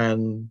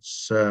 and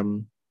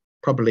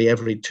probably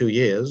every 2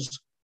 years.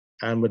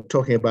 And we're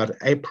talking about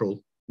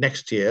April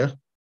next year,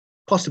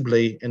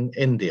 possibly in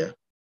India.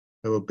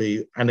 There will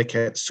be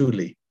Aniket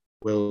Suli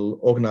will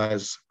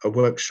organize a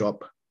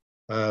workshop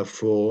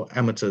for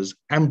amateurs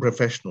and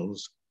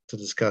professionals to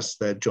discuss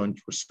their joint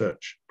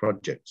research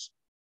projects.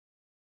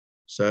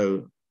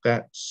 So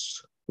that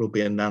will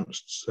be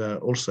announced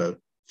also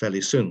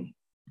fairly soon.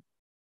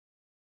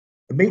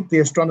 The Meet the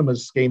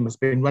Astronomers scheme has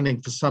been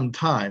running for some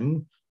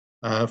time,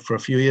 for a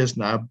few years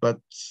now, but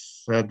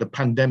the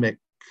pandemic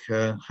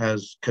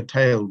has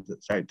curtailed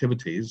its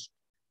activities.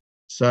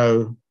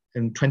 So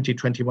in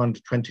 2021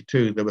 to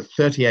 22, there were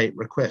 38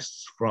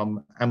 requests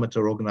from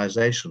amateur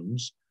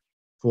organizations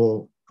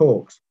for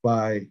talks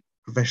by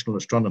professional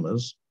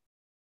astronomers,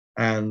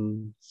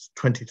 and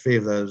 23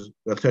 of those,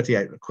 the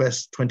 38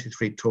 requests,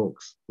 23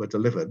 talks were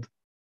delivered,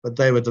 but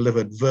they were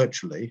delivered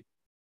virtually.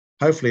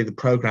 Hopefully the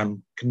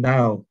program can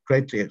now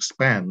greatly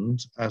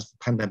expand as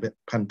the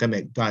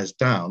pandemic dies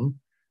down,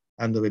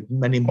 and there will be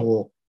many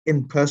more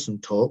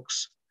in-person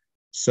talks.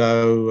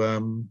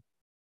 So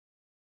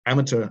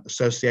amateur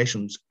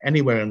associations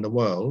anywhere in the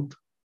world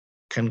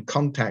can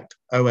contact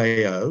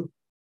OAO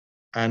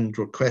and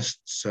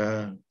request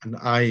an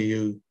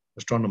IAU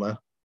astronomer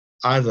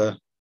either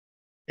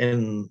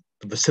in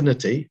the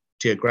vicinity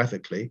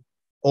geographically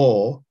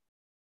or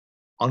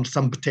on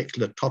some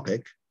particular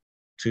topic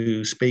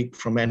to speak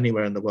from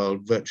anywhere in the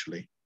world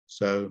virtually.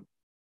 So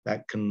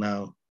that can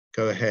now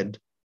go ahead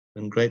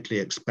in greatly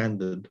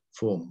expanded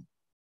form.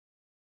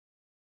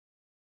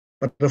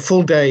 But a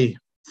full day,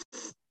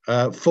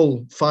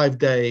 full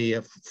 5-day,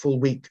 full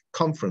week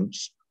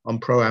conference on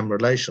Pro-Am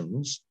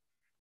relations,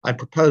 I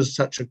proposed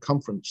such a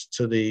conference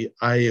to the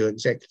IAU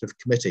Executive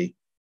Committee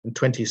in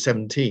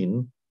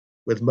 2017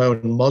 with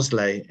Moen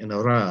Mosley in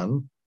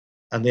Iran,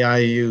 and the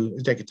IAU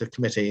Executive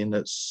Committee in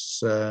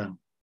its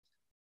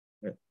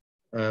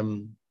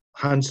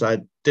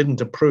hindsight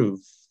didn't approve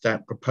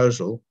that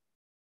proposal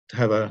to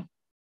have a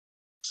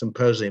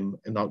symposium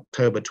in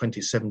October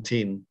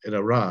 2017 in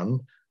Iran.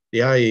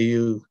 The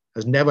IAU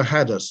has never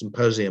had a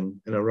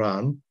symposium in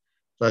Iran,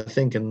 so I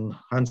think in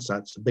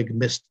hindsight it's a big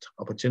missed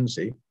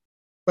opportunity.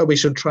 But we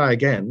should try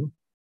again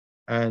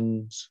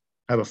and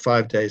have a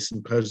 5-day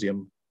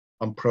symposium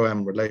on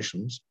Pro-Am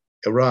relations.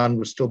 Iran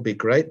would still be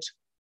great,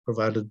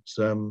 provided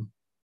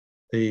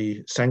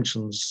the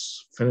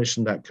sanctions finish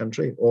in that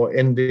country, or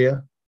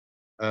India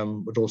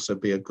would also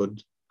be a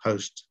good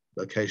host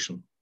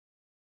location.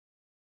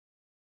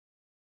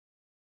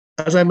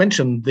 As I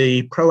mentioned,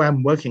 the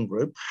Pro-Am Working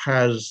Group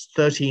has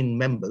 13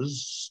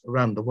 members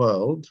around the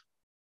world,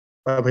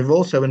 but we've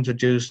also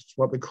introduced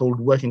what we called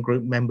Working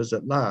Group Members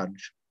at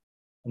Large.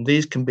 And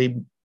these can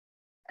be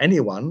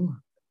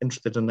anyone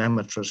interested in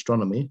amateur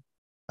astronomy,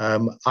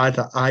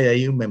 either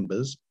IAU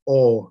members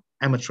or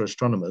amateur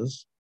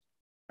astronomers.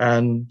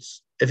 And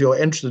if you're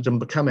interested in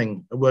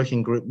becoming a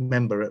working group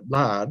member at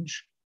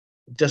large,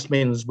 it just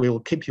means we will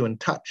keep you in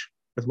touch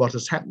with what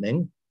is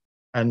happening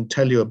and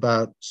tell you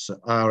about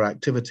our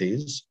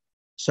activities.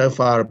 So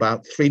far,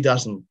 about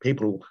 36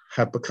 people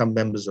have become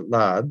members at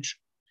large.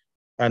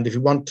 And if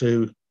you want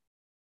to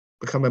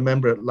become a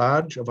member at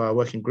large of our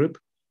working group,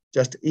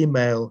 just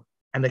email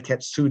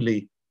Aniket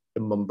Suli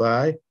in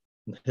Mumbai.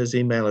 His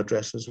email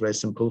address is very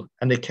simple,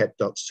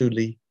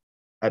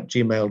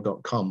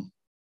 aniket.suli@gmail.com.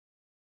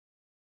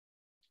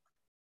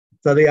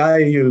 So the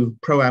IAU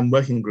Pro-Am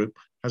Working Group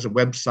has a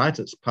website.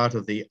 It's part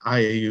of the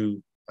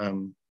IAU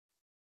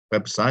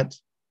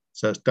website.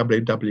 So it's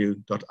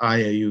www.iau.org.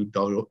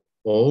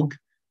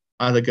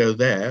 Either go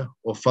there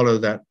or follow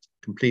that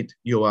complete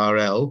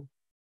URL,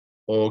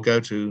 or go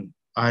to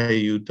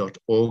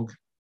iau.org,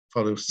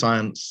 follow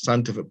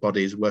scientific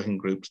bodies, working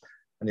groups,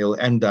 and you'll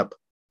end up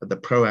at the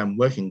Pro-Am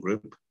Working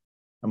Group.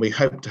 And we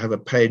hope to have a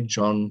page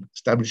on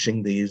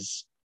establishing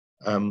these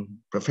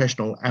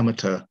professional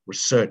amateur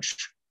research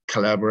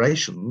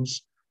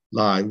collaborations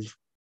live,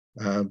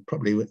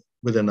 probably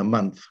within a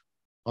month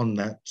on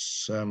that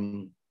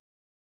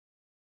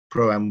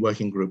Pro-Am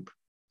Working Group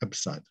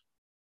website.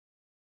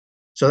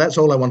 So that's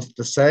all I wanted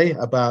to say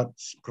about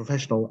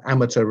professional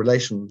amateur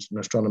relations in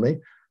astronomy.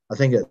 I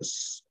think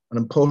it's an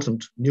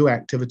important new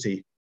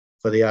activity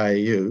for the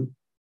IAU.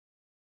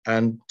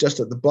 And just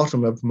at the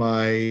bottom of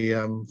my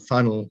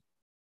final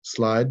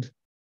slide,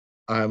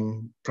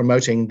 I'm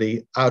promoting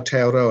the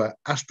Aotearoa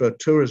Astro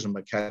Tourism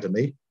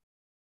Academy,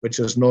 which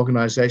is an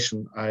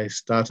organization I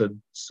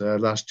started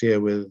last year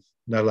with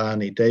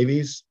Nalani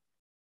Davies.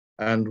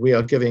 And we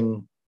are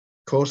giving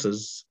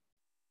courses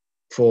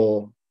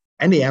for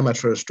any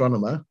amateur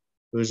astronomer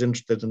who is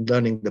interested in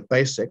learning the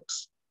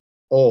basics,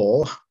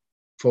 or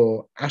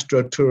for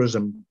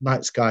astrotourism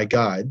night sky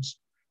guides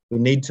who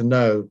need to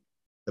know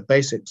the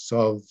basics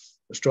of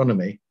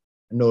astronomy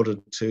in order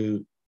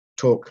to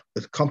talk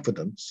with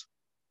confidence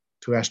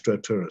to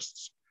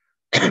astrotourists.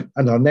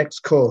 And our next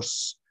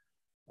course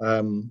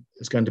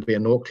is going to be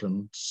in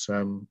Auckland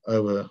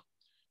over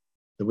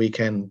the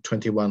weekend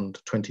 21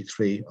 to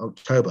 23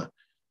 October.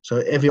 So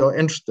if you're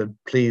interested,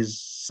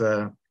 please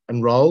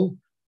enroll,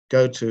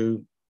 go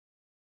to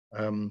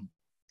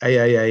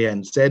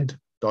aaanz.org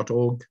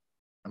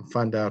and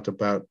find out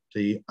about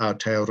the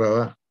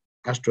Aotearoa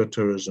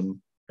Astrotourism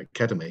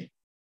Academy.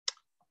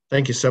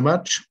 Thank you so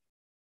much.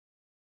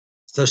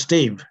 So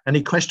Steve,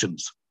 any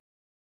questions?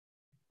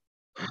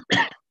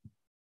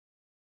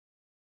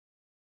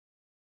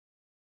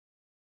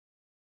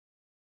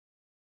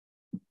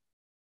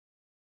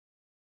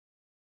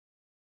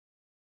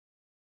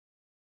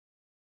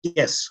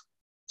 Yes,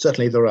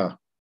 certainly there are.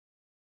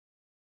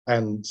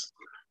 And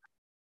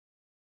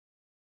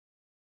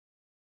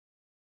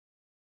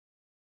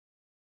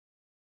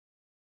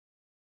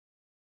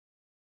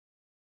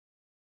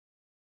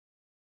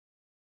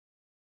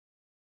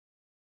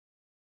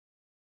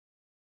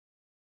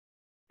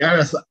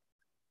Gareth,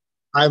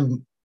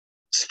 I'm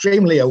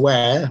extremely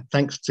aware,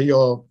 thanks to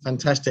your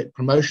fantastic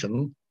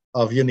promotion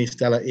of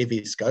unistellar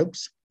EV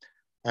scopes,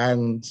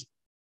 and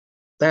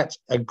that's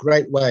a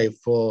great way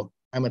for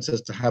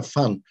amateurs to have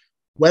fun.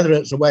 Whether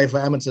it's a way for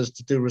amateurs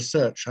to do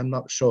research, I'm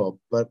not sure,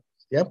 but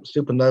yep,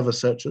 supernova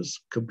searches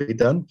could be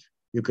done.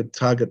 You could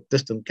target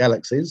distant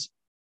galaxies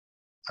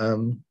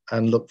and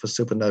look for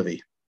supernovae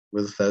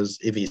with those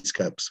EV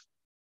scopes.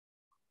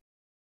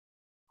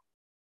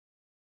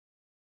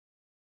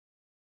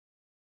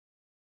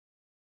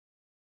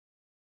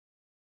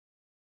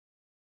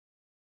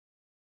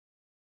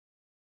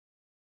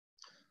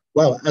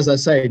 Well, as I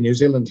say, New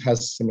Zealand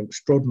has some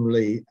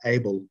extraordinarily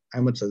able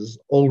amateurs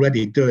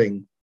already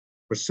doing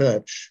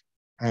research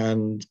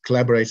and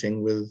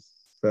collaborating with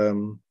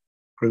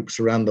groups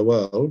around the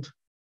world,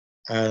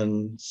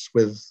 and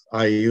with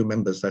IAU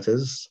members, that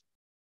is.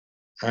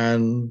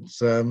 And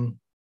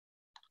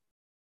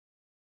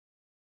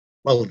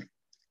well,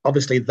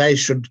 obviously they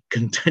should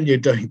continue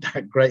doing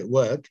that great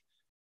work,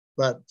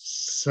 but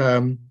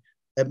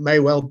it may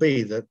well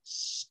be that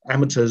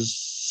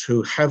amateurs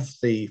who have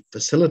the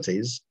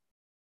facilities,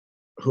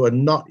 who are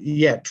not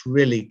yet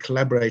really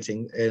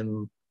collaborating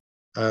in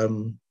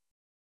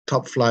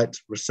top flight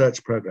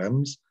research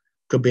programs,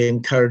 could be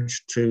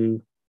encouraged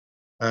to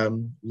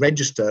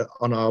register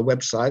on our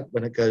website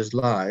when it goes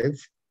live,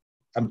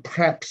 and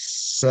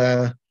perhaps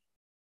an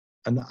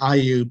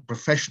IU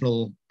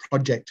professional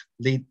project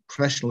lead,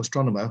 professional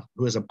astronomer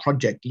who is a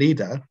project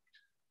leader,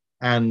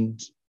 and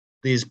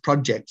these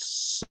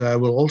projects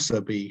will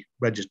also be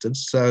registered.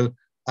 So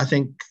I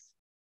think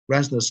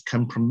RASNAS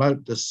can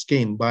promote this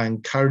scheme by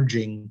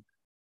encouraging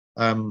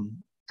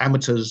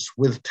amateurs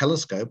with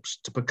telescopes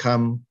to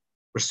become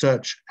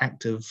research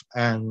active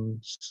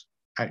and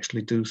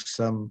actually do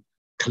some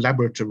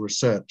collaborative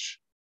research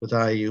with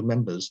IAU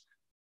members.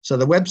 So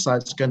the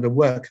website's going to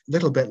work a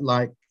little bit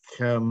like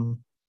a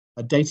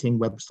dating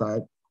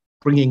website,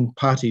 bringing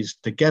parties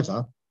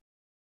together,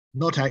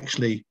 not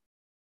actually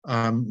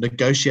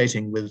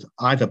negotiating with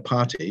either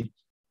party,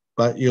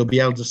 but you'll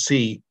be able to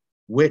see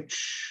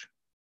which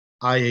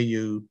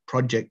IAU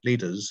project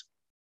leaders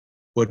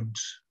would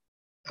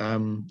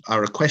are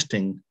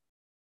requesting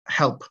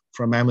help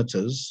from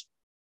amateurs.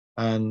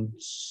 And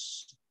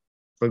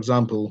for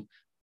example,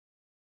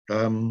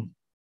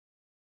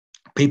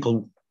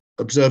 people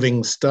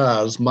observing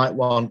stars might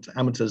want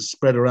amateurs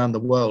spread around the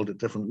world at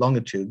different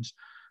longitudes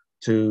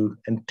to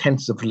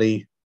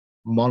intensively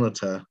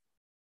monitor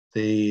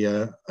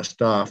a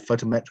star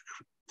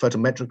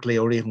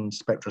photometrically or even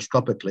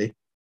spectroscopically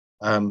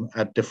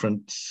at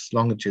different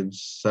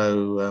longitudes.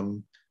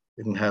 So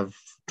you can have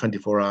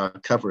 24-hour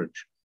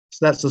coverage.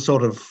 So that's the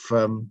sort of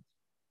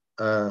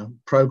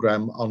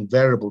program on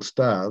variable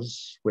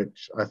stars,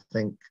 which I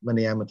think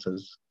many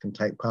amateurs can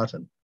take part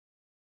in.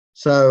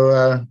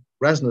 So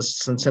RASNAS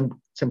can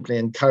simply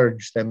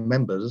encourage their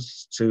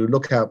members to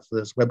look out for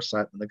this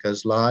website when it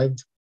goes live,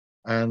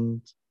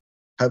 and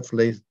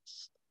hopefully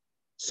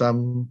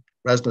some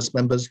RASNAS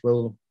members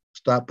will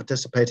start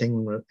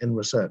participating in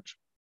research.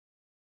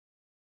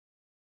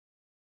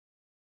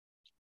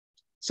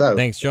 So,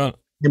 thanks, John.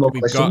 Any more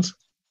questions?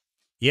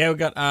 We've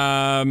got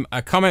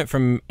a comment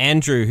from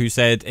Andrew who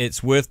said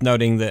it's worth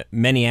noting that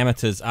many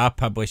amateurs are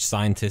published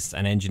scientists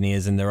and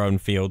engineers in their own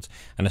fields,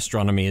 and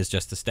astronomy is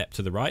just a step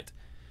to the right.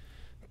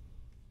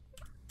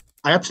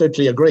 I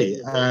absolutely agree.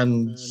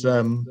 And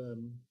some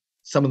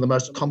of the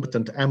most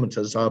competent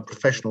amateurs are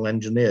professional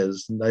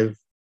engineers, and they've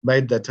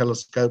made their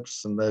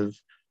telescopes, and they're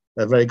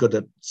very good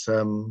at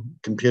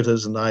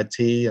computers and IT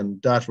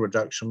and data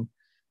reduction.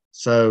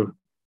 So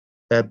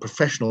their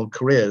professional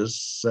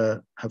careers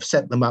have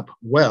set them up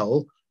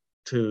well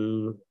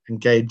to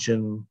engage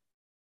in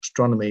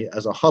astronomy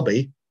as a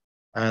hobby,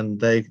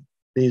 and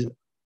these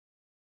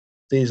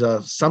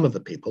are some of the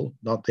people,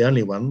 not the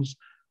only ones,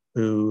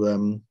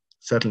 who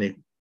certainly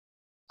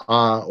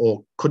are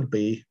or could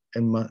be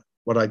in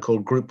what I call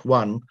Group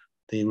 1,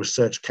 the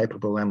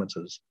research-capable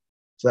amateurs.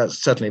 So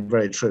that's certainly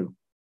very true.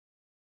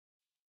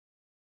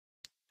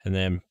 And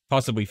then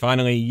possibly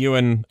finally,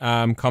 Ewan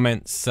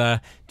comments,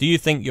 do you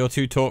think your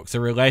two talks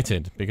are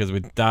related? Because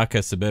with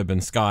darker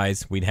suburban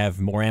skies, we'd have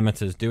more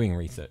amateurs doing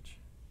research.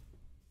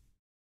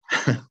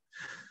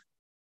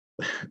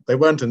 They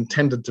weren't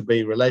intended to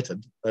be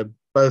related. They're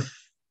both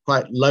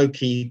quite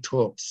low-key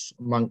talks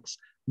amongst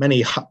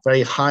many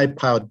very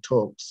high-powered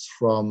talks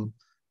from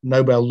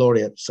Nobel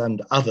laureates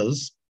and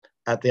others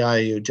at the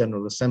IAU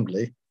General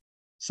Assembly.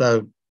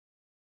 So,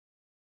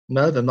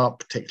 no, they're not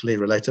particularly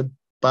related,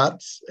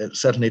 but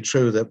it's certainly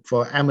true that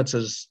for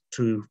amateurs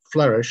to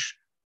flourish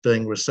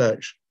doing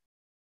research,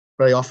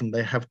 very often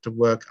they have to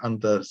work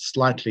under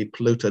slightly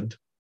polluted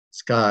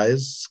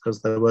skies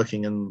because they're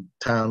working in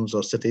towns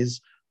or cities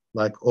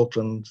like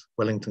Auckland,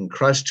 Wellington,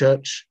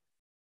 Christchurch,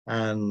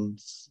 and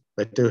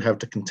they do have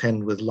to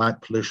contend with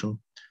light pollution.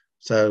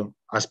 So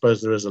I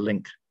suppose there is a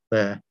link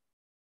there,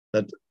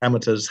 that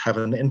amateurs have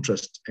an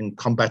interest in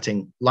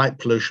combating light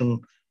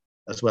pollution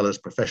as well as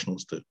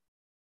professionals do.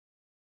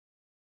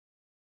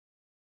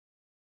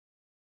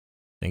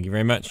 Thank you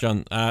very much,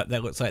 John.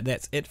 That looks like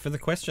that's it for the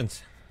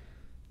questions.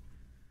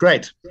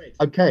 Great.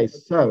 Okay,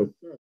 so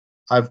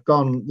I've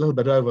gone a little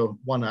bit over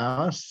 1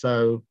 hour,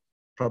 so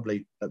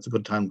probably that's a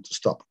good time to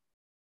stop.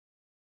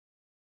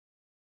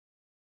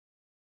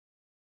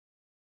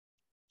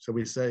 So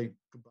we say